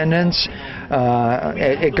independents.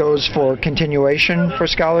 It goes for continuation for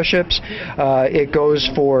scholarships. It goes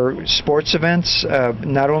for sports events,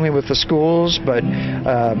 not only with the schools, but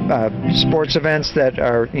sports events that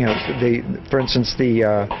are, for instance, the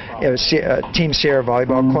Team Sierra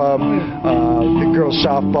Volleyball Club, the girls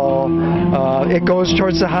softball. It goes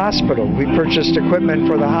towards the hospital. We purchased equipment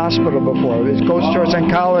for the hospital before. It goes towards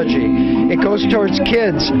oncology. It goes towards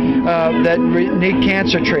kids that need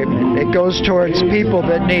cancer treatment. It goes towards people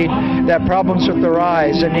that have problems with their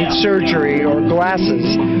eyes and need surgery or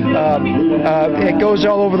glasses. It goes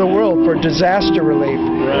all over the world for disaster relief.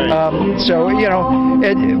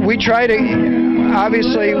 We try to,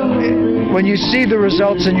 obviously, when you see the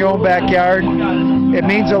results in your own backyard, it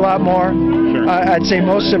means a lot more. I'd say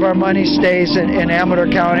most of our money stays in Amador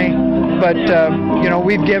County, but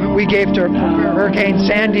we gave to Hurricane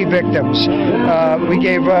Sandy victims. We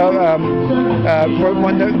gave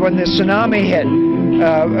when the tsunami hit.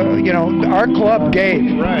 Our club gave.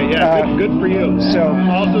 Right. Yeah. Good for you. So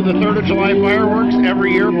also the 3rd of July fireworks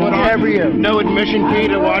every year put on. Every year. No admission fee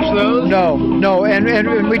to watch those. No,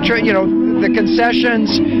 and we try. The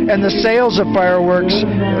concessions and the sales of fireworks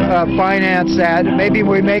finance that. Maybe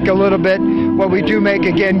we make a little bit. What we do make,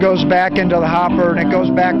 again, goes back into the hopper, and it goes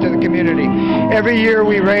back to the community. Every year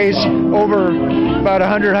we raise over about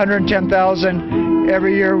 110,000.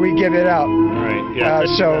 Every year we give it out. Right. Yeah.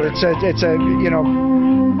 So it's a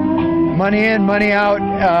money in, money out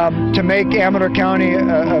to make Amador County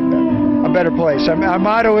a better place. Our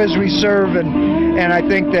motto is we serve, and I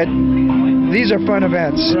think that these are fun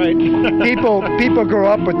events. Right. people grow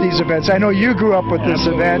up with these events. I know you grew up with this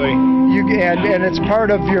event. And it's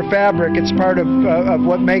part of your fabric. It's part of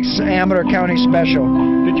what makes Amador County special.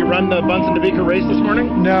 Did you run the Bunsen Topeka race this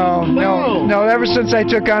morning? No. Ever since I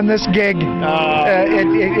took on this gig,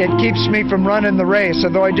 it keeps me from running the race.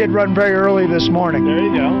 Although I did run very early this morning. There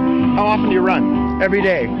you go. How often do you run? Every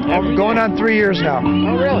day. Going on 3 years now.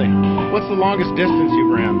 Oh, really? What's the longest distance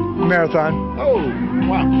you've ran? Marathon. Oh,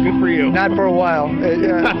 wow. Good for you. Not for a while.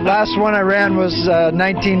 Last one I ran was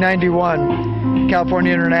 1991,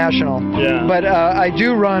 California International. Yeah. But I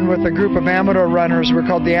do run with a group of Amador runners. We're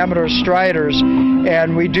called the Amador Striders,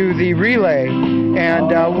 and we do the relay.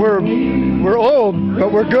 And we're old,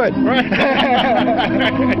 but we're good.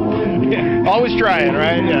 Yeah. Always trying,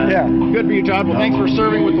 right? Yeah. Good for you, Todd. Well, thanks for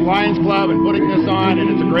serving with the Lions Club and putting this on, and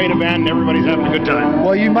it's a great event, and everybody's having a good time.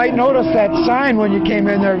 Well, you might notice that sign when you came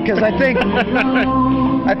in there, because I think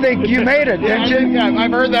you made it, didn't you?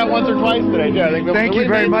 I've heard that once or twice today. Yeah, Thank you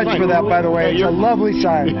very much for that, by the way. It's a lovely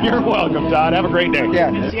sign. You're welcome, Todd. Have a great day.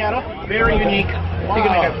 Yeah. Seattle, very unique. Wow. You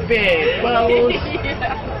can make a big bubbles.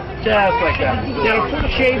 Just like that. There are 4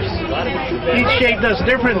 shapes. Each shape does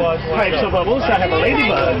different types of bubbles. I have a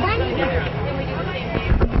ladybug.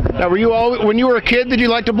 Now, when you were a kid, did you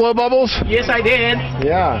like to blow bubbles? Yes, I did.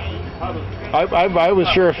 Yeah. I was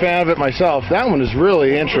sure a fan of it myself. That one is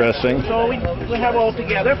really interesting. So we have all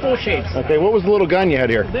together 4 shapes. Okay, what was the little gun you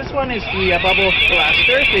had here? This one is the bubble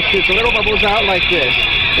blaster. They shoot the little bubbles out like this.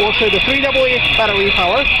 Also the 3 AA battery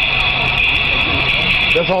power.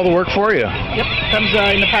 Does all the work for you? Yep, comes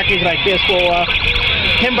in the package like this for $10.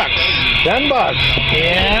 $10?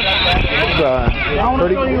 Yeah. I want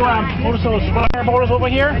to show you also square bowls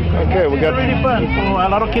over here. Okay, we got. It's really fun. So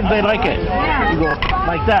a lot of kids, they like it. You go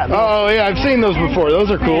like that. Oh yeah, I've seen those before.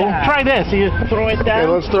 Those are cool. Yeah. Try this. You throw it down.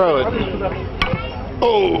 Okay, let's throw it.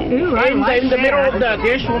 Oh. In the middle of the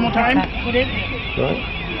dish one more time. Put it. Right.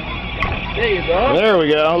 There you go. There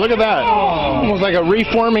we go. Look at that. Almost like a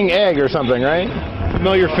reforming egg or something, right?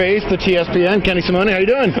 Familiar face, the TSPN. Kenny Simone, how you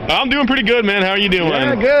doing? I'm doing pretty good, man. How are you doing?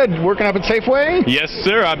 Yeah, good. Working up at Safeway? Yes,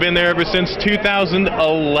 sir. I've been there ever since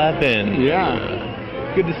 2011.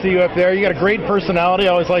 Yeah. Good to see you up there. You got a great personality.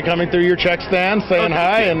 I always like coming through your check stand, saying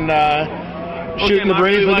hi, and shooting the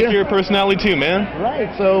breeze with you. I like your personality too, man. Right.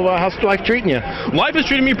 So how's life treating you? Life is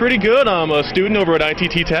treating me pretty good. I'm a student over at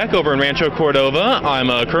ITT Tech over in Rancho Cordova. I'm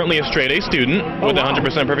currently a straight A student with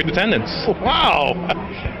 100% perfect attendance. Wow.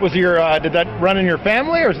 Was did that run in your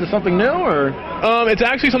family, or is this something new, or? It's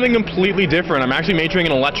actually something completely different. I'm actually majoring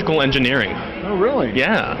in electrical engineering. Oh, really?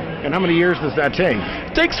 Yeah. And how many years does that take?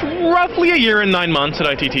 It takes roughly a year and 9 months at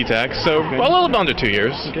ITT Tech, so a little under 2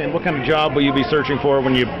 years. Okay, and what kind of job will you be searching for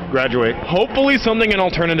when you graduate? Hopefully something in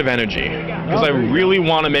alternative energy, because I really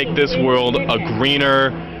want to make this world a greener,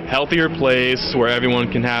 healthier place where everyone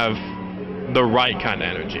can have the right kind of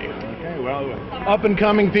energy. Okay, well,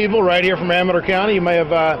 up-and-coming people right here from Amador County. You may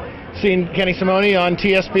have seen Kenny Simone on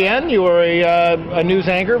TSPN. You were a news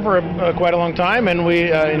anchor for quite a long time, and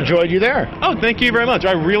we enjoyed you there. Oh, thank you very much.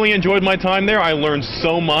 I really enjoyed my time there. I learned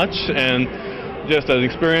so much, and just an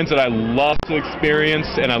experience that I love to experience,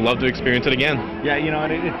 and I love to experience it again. Yeah, you know,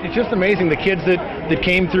 it's just amazing, the kids that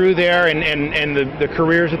came through there and the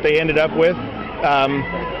careers that they ended up with.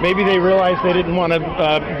 Maybe they realized they didn't want to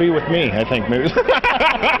be with me, I think. Maybe.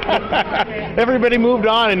 Everybody moved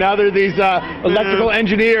on, and now they're these electrical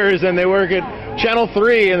engineers, and they work at Channel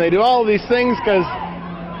 3, and they do all these things because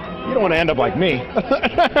you don't want to end up like me.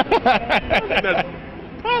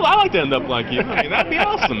 Well, I like to end up like you. I mean, that'd be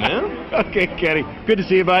awesome, man. Okay, Kenny. Good to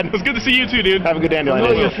see you, bud. It's good to see you too, dude. Have a good Dandelion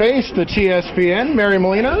Days. Your face, the TSPN, Mary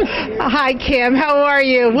Molina. Hi, Kim. How are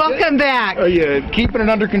you? Welcome back. Are you keeping it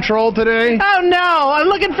under control today? Oh, no. I'm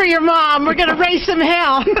looking for your mom. We're going to raise some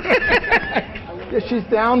hell. Yeah, she's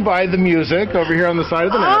down by the music over here on the side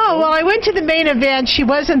of the National. Oh, well, I went to the main event. She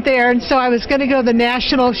wasn't there, and so I was going to go to the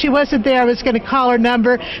National. If she wasn't there, I was going to call her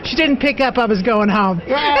number. She didn't pick up. I was going home.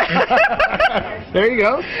 There you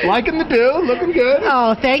go. Liking the do. Looking good.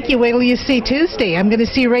 Oh, thank you. Wait till you see Tuesday. I'm going to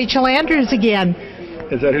see Rachel Andrews again.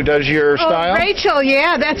 Is that who does your style? Rachel,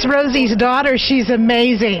 yeah. That's Rosie's daughter. She's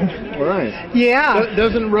amazing. Right. Yeah.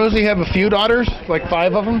 Doesn't Rosie have a few daughters? Like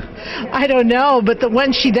 5 of them? I don't know, but the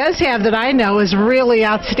one she does have that I know is really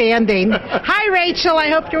outstanding. Hi, Rachel. I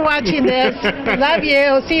hope you're watching this. Love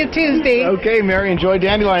you. See you Tuesday. Okay, Mary. Enjoy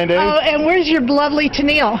Dandelion Days. Oh, and where's your lovely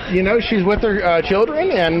Tennille? You know, she's with her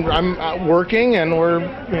children, and I'm working, and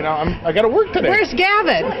I got to work today. Where's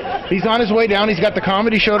Gavin? He's on his way down. He's got the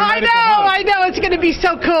comedy show tonight. I know. It's going to be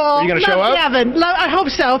so cool. Are you going to show up? Gavin. I hope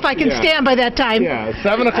so, if I can stand by that time. Yeah,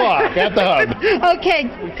 7 o'clock. walk at the hub. Okay.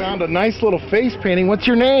 We found a nice little face painting. What's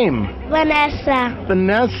your name? Vanessa.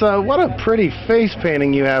 Vanessa, what a pretty face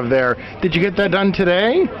painting you have there. Did you get that done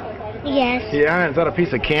today? Yes. Yeah, is that a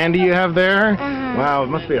piece of candy you have there? Wow, it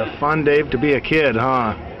must be a fun day to be a kid,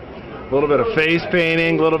 huh? A little bit of face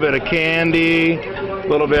painting, a little bit of candy, a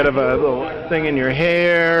little bit of a little thing in your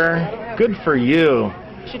hair. Good for you.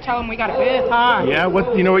 You should tell them we got a booth, huh? Yeah,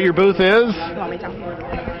 you know what your booth is? Let me tell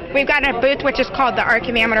them. We've got a booth which is called the Arc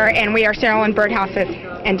Amador, and we are selling birdhouses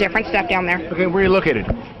and different stuff down there. Okay, where are you located?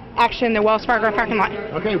 Actually, in the Wells Fargo parking lot.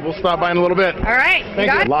 Okay, we'll stop by in a little bit. All right.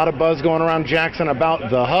 Thank you. A lot of buzz going around Jackson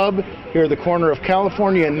about the hub here at the corner of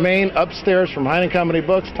California and Main, upstairs from Heine Company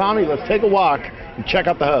Books. Tommy, let's take a walk and check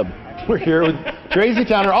out the hub. We're here with Tracy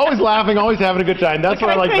Towner, always laughing, always having a good time. That's what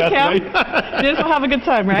I like best. Right? You just will have a good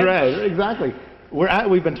time, right? Right, exactly.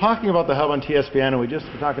 We've been talking about the hub on TSPN, and we just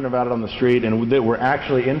been talking about it on the street, and we're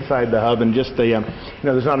actually inside the hub, and just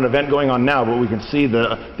there's not an event going on now, but we can see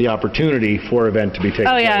the opportunity for event to be taken.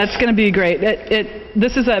 Oh yeah, it's going to be great.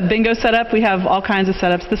 This is a bingo setup. We have all kinds of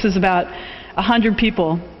setups. This is about 100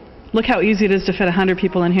 people. Look how easy it is to fit 100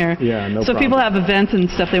 people in here. Yeah, no So problem. if people have events and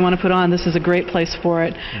stuff they want to put on, this is a great place for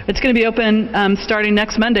it. It's going to be open starting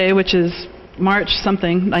next Monday, which is March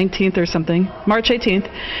something, 19th or something, March 18th.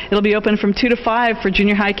 It'll be open from 2 to 5 for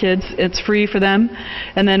junior high kids. It's free for them.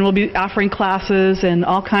 And then we'll be offering classes and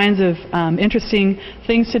all kinds of interesting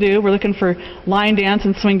things to do. We're looking for line dance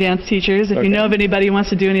and swing dance teachers, if you know of anybody who wants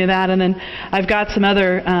to do any of that. And then I've got some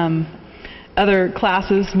other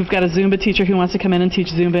classes. We've got a Zumba teacher who wants to come in and teach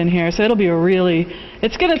Zumba in here. So it'll be a really,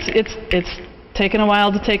 it's taken a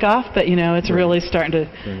while to take off, but it's really starting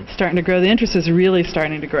to grow. The interest is really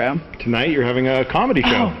starting to grow. Tonight you're having a comedy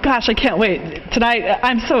show. Oh gosh, I can't wait. Tonight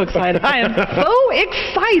I'm so excited. I am so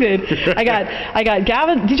excited. I got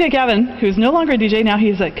DJ Gavin, who's no longer a DJ now.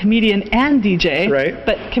 He's a comedian and DJ. Right.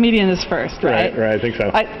 But comedian is first, right? Right. I think so.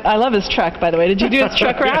 I love his truck, by the way. Did you do his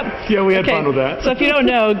truck wrap? Yeah, we had fun with that. So if you don't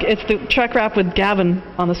know, it's the truck wrap with Gavin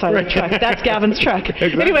on the side of the truck. That's Gavin's truck.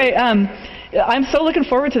 Exactly. Anyway, I'm so looking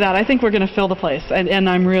forward to that. I think we're going to fill the place, and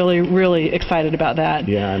I'm really, really excited about that.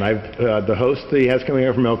 Yeah, and I've the host that he has coming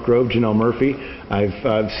over from Elk Grove, Janelle Murphy.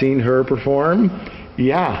 I've seen her perform.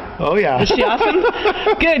 Yeah. Oh yeah. Is she awesome?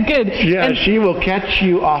 Good. Yeah, and she will catch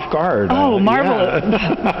you off guard. Oh, marvelous.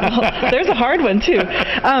 Yeah. There's a hard one too.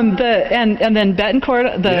 And then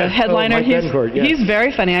Betancourt, the headliner, he's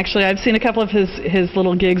very funny actually. I've seen a couple of his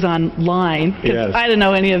little gigs online. Yes. I didn't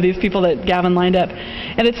know any of these people that Gavin lined up.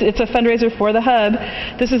 And it's a fundraiser for the hub.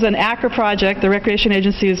 This is an ACRA project. The Recreation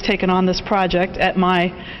Agency has taken on this project at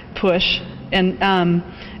my push.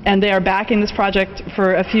 And they are backing this project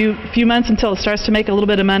for a few months until it starts to make a little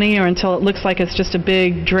bit of money, or until it looks like it's just a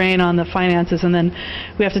big drain on the finances, and then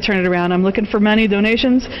we have to turn it around. I'm looking for money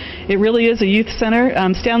donations. It really is a youth center.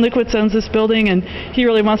 Stan Likwitz owns this building, and he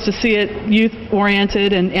really wants to see it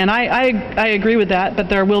youth-oriented, and I agree with that, but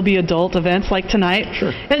there will be adult events like tonight.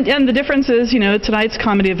 Sure. And the difference is, tonight's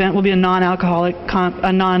comedy event will be a non-alcohol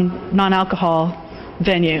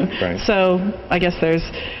venue. Right. So I guess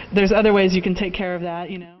there's other ways you can take care of that,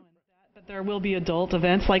 But there will be adult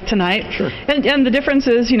events like tonight. Sure. And the difference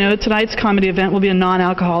is, tonight's comedy event will be a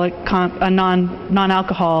non-alcohol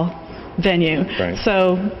venue. Right.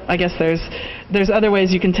 So I guess there's other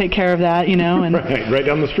ways you can take care of that, And right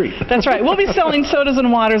down the street. That's right. We'll be selling sodas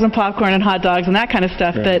and waters and popcorn and hot dogs and that kind of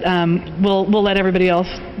stuff, right. But we'll let everybody else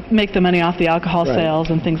make the money off the alcohol sales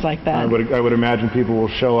and things like that. I would imagine people will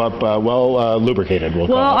show up lubricated.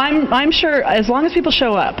 Well, I'm sure as long as people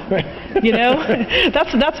show up,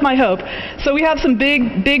 that's my hope. So we have some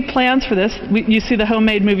big plans for this. You see the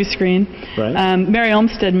homemade movie screen. Right. Mary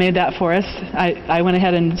Olmsted made that for us. I went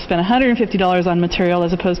ahead and spent $150 on material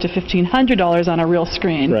as opposed to $1,500 on a real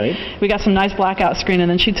screen. Right. We got some nice blackout screen, and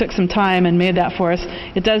then she took some time and made that for us.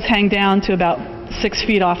 It does hang down to about 6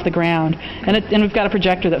 feet off the ground, and we've got a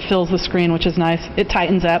projector that fills the screen, which is nice. It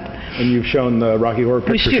tightens up. And you've shown the Rocky Horror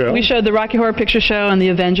Picture Show? We showed the Rocky Horror Picture Show and the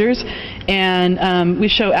Avengers, and we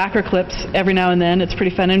show ACRA clips every now and then. It's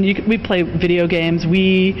pretty fun, and we play video games.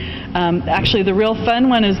 Actually, the real fun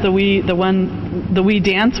one is the Wii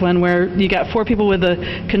Dance one, where you got 4 people with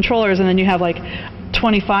the controllers, and then you have like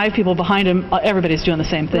 25 people behind him. Everybody's doing the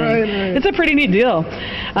same thing. Right. It's a pretty neat deal.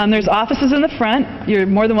 There's offices in the front. You're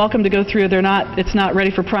more than welcome to go through. It's not ready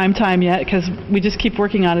for prime time yet because we just keep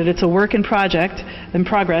working on it. It's a work in progress.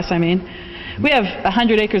 We have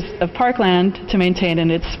 100 acres of parkland to maintain,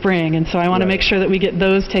 and it's spring, and so I want to make sure that we get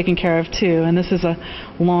those taken care of too. And this is a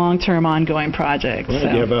long-term, ongoing project. Right. So.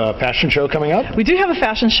 Do you have a fashion show coming up? We do have a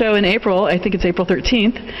fashion show in April. I think it's April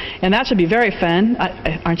 13th, and that should be very fun.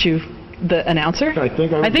 Aren't you the announcer. I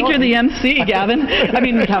think you're the MC, Gavin.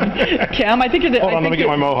 Cam. I think you're the. Hold on, let me get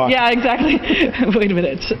my mohawk. Yeah, exactly. Wait a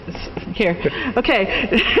minute. Here. Okay.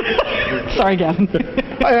 Sorry, Gavin.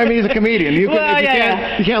 I mean, he's a comedian. You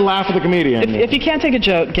can't laugh at the comedian. If you can't take a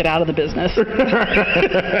joke, get out of the business.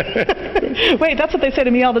 Wait, that's what they say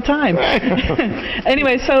to me all the time.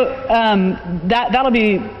 Anyway, so that'll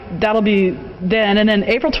be then, and then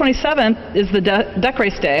April 27th is the Duck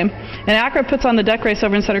Race Day, and Acra puts on the Duck Race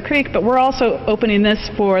over in Sutter Creek, but we're also opening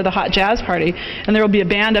this for the Hot Jazz Party, and there will be a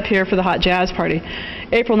band up here for the Hot Jazz Party.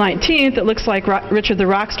 April 19th, it looks like Richard the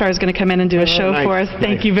Rockstar is going to come in and do a show for us.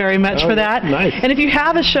 Thank you very much for that. Nice. And if you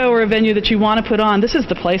have a show or a venue that you want to put on, this is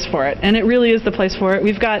the place for it, and it really is the place for it.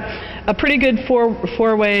 We've got a pretty good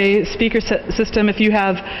four-way speaker system. If you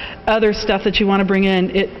have other stuff that you want to bring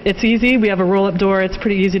in, it's easy. We have a roll-up door. It's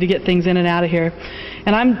pretty easy to get things in and out of here.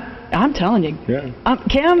 And I'm telling you,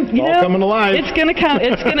 Cam, coming alive. It's gonna come.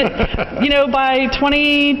 It's gonna, by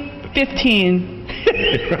 2015.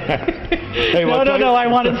 Hey, no, I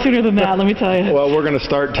want it sooner than that, let me tell you. Well, we're going to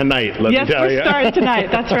start tonight, let me tell you. Yes, we're starting tonight.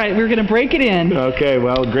 That's right. We're going to break it in. Okay,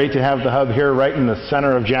 well, great to have the hub here right in the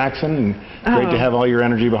center of Jackson, and great to have all your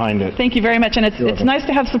energy behind it. Thank you very much, and it's nice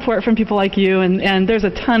to have support from people like you, and there's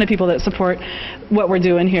a ton of people that support what we're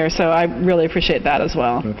doing here, so I really appreciate that as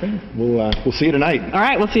well. Okay, we'll see you tonight. All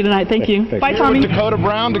right, we'll see you tonight. Thank you. Bye, Tommy. Dakota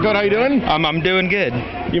Brown. Dakota, how you doing? I'm doing good.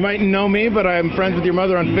 You might know me, but I'm friends with your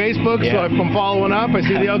mother on Facebook, so I've been following up. I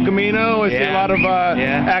see the El Camino. I see a lot of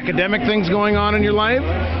academic things going on in your life,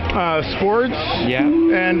 sports. Yeah.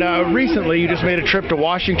 And recently, you just made a trip to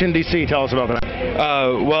Washington, D.C. Tell us about that.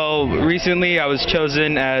 Well, recently I was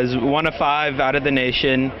chosen as one of 5 out of the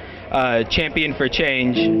nation champion for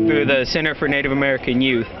change through the Center for Native American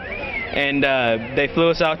Youth. And they flew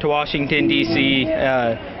us out to Washington, D.C.,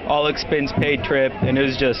 all expense paid trip, and it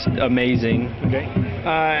was just amazing. Okay.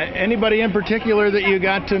 Anybody in particular that you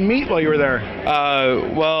got to meet while you were there?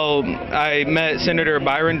 Well, I met Senator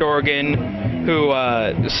Byron Dorgan, who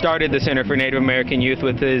started the Center for Native American Youth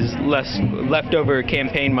with his leftover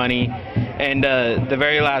campaign money. And the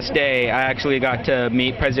very last day, I actually got to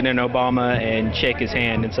meet President Obama and shake his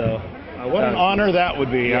hand, and so... what an honor that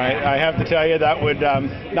would be. I have to tell you, that would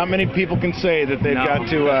not many people can say that they've got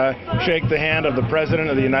to shake the hand of the President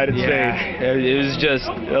of the United States. It was just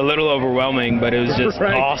a little overwhelming, but it was just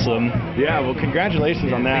awesome. Yeah, well,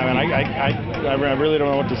 congratulations on that, and I really don't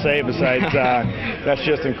know what to say besides that's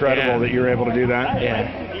just incredible that you're able to do that.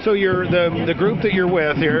 Yeah. So you're the group that you're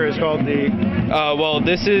with here is called the... well,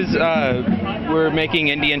 this is, we're making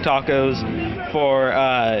Indian tacos for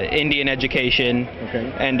Indian education,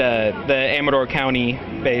 and the Amador County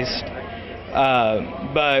based.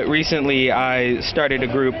 But recently I started a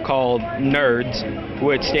group called NERDS,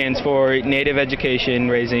 which stands for Native Education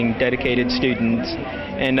Raising Dedicated Students.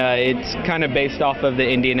 And it's kind of based off of the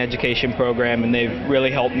Indian education program, and they've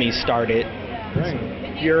really helped me start it. Right.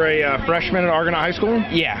 You're a freshman at Argonaut High School?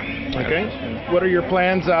 Yeah. Okay. What are your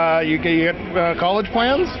plans? You got college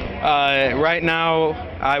plans? Right now,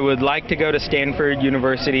 I would like to go to Stanford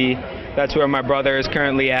University. That's where my brother is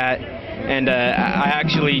currently at. And I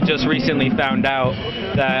actually just recently found out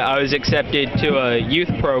that I was accepted to a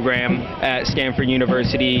youth program at Stanford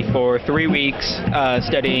University for 3 weeks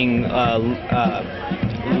studying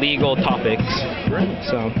legal topics. Great.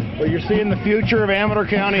 So, well, you're seeing the future of Amador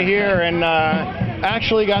County here, and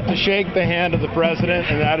actually got to shake the hand of the president,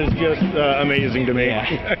 and that is just amazing to me.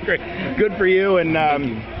 Yeah. Great. Good for you, and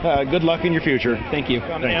good luck in your future. Thank you.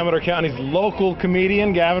 Amador County's local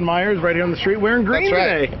comedian, Gavin Myers, right here on the street, wearing green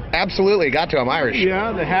today. Absolutely. Got to. I'm Irish.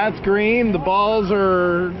 Yeah, the hat's green, the balls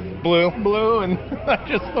are blue, and that's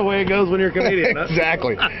just the way it goes when you're a comedian.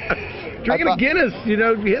 Exactly. Drinking a Guinness,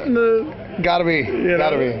 hitting the... Gotta be.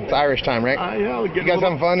 It's Irish time, right? Yeah. You guys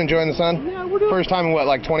having fun, enjoying the sun? Yeah, we're doing... First time in,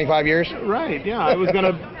 like 25 years? Right, yeah.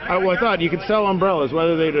 I thought you could sell umbrellas,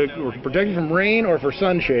 whether they were protected from rain or for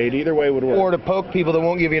sunshade. Either way would work. Or to poke people that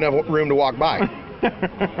won't give you enough room to walk by.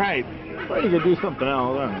 Right. Well, you could do something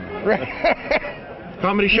else. Right.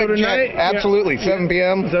 Comedy show tonight? Absolutely. 7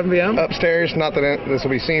 p.m. 7 p.m. Upstairs. Not that this will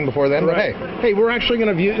be seen before then, but hey. Hey, we're actually going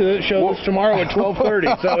to view the show tomorrow at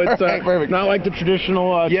 12:30, so it's perfect. Not like the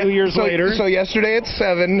traditional 2 years later. So yesterday at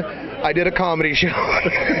 7, I did a comedy show.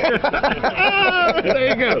 There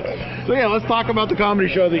you go. So yeah, let's talk about the comedy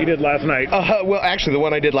show that you did last night. Well, actually, the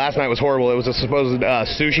one I did last night was horrible. It was a supposed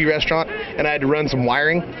sushi restaurant, and I had to run some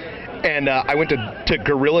wiring. And I went to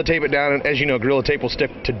Gorilla Tape it down, and as you know, Gorilla Tape will stick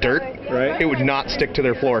to dirt. Right. It would not stick to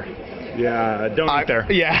their floor. Yeah, don't eat there.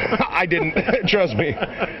 Yeah, I didn't. Trust me.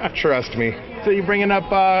 Trust me. So you bringing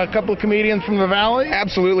up a couple of comedians from the Valley?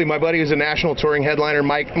 Absolutely. My buddy who's a national touring headliner,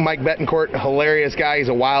 Mike Betancourt, hilarious guy. He's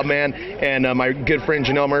a wild man. And my good friend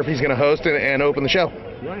Janelle Murphy's going to host and open the show.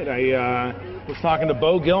 Right. I was talking to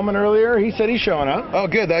Bo Gilman earlier. He said he's showing up. Oh,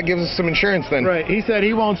 good. That gives us some insurance then. Right. He said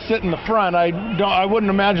he won't sit in the front. I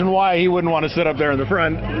wouldn't imagine why he wouldn't want to sit up there in the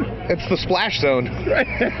front. It's the splash zone. Right.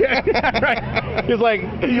 Right. It's like,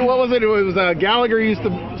 what was it? It was Gallagher used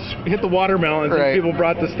to hit the watermelons and people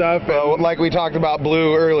brought the stuff. Well, like we talked about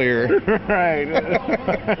Blue earlier. Right.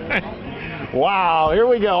 Wow. Here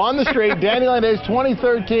we go. On the street, Dandelion Days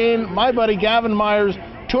 2013. My buddy Gavin Myers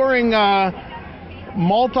touring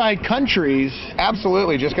multi-countries.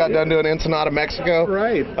 Absolutely. Just got done doing Ensenada, Mexico.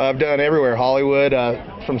 Right. I've done everywhere. Hollywood,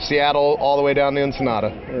 from Seattle all the way down to Ensenada.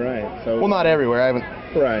 Right. So, well, not everywhere. I haven't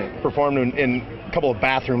performed in a couple of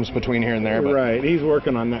bathrooms between here and there. But. Right. He's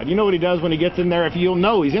working on that. You know what he does when he gets in there? If you'll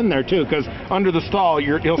know he's in there too, because under the stall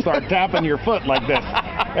he'll start tapping your foot like this.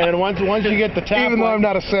 And once you get the tap, even though I'm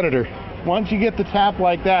not a senator. Once you get the tap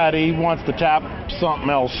like that, he wants to tap something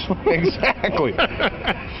else. Exactly.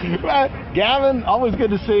 Gavin, always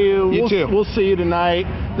good to see you. You too. We'll see you tonight.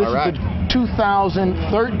 This All right. is the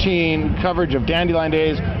 2013 coverage of Dandelion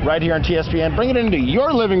Days right here on TSPN. Bring it into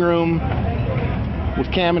your living room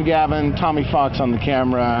with Cam and Gavin, Tommy Fox on the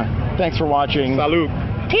camera. Thanks for watching. Salud.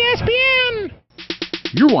 TSPN!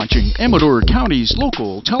 You're watching Amador County's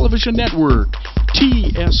local television network,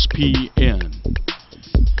 TSPN.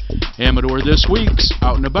 Amador This Week's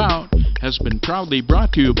Out and About has been proudly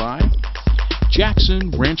brought to you by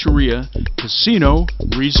Jackson Rancheria Casino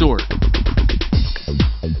Resort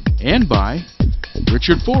and by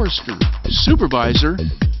Richard Forrester, Supervisor,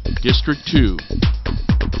 District 2.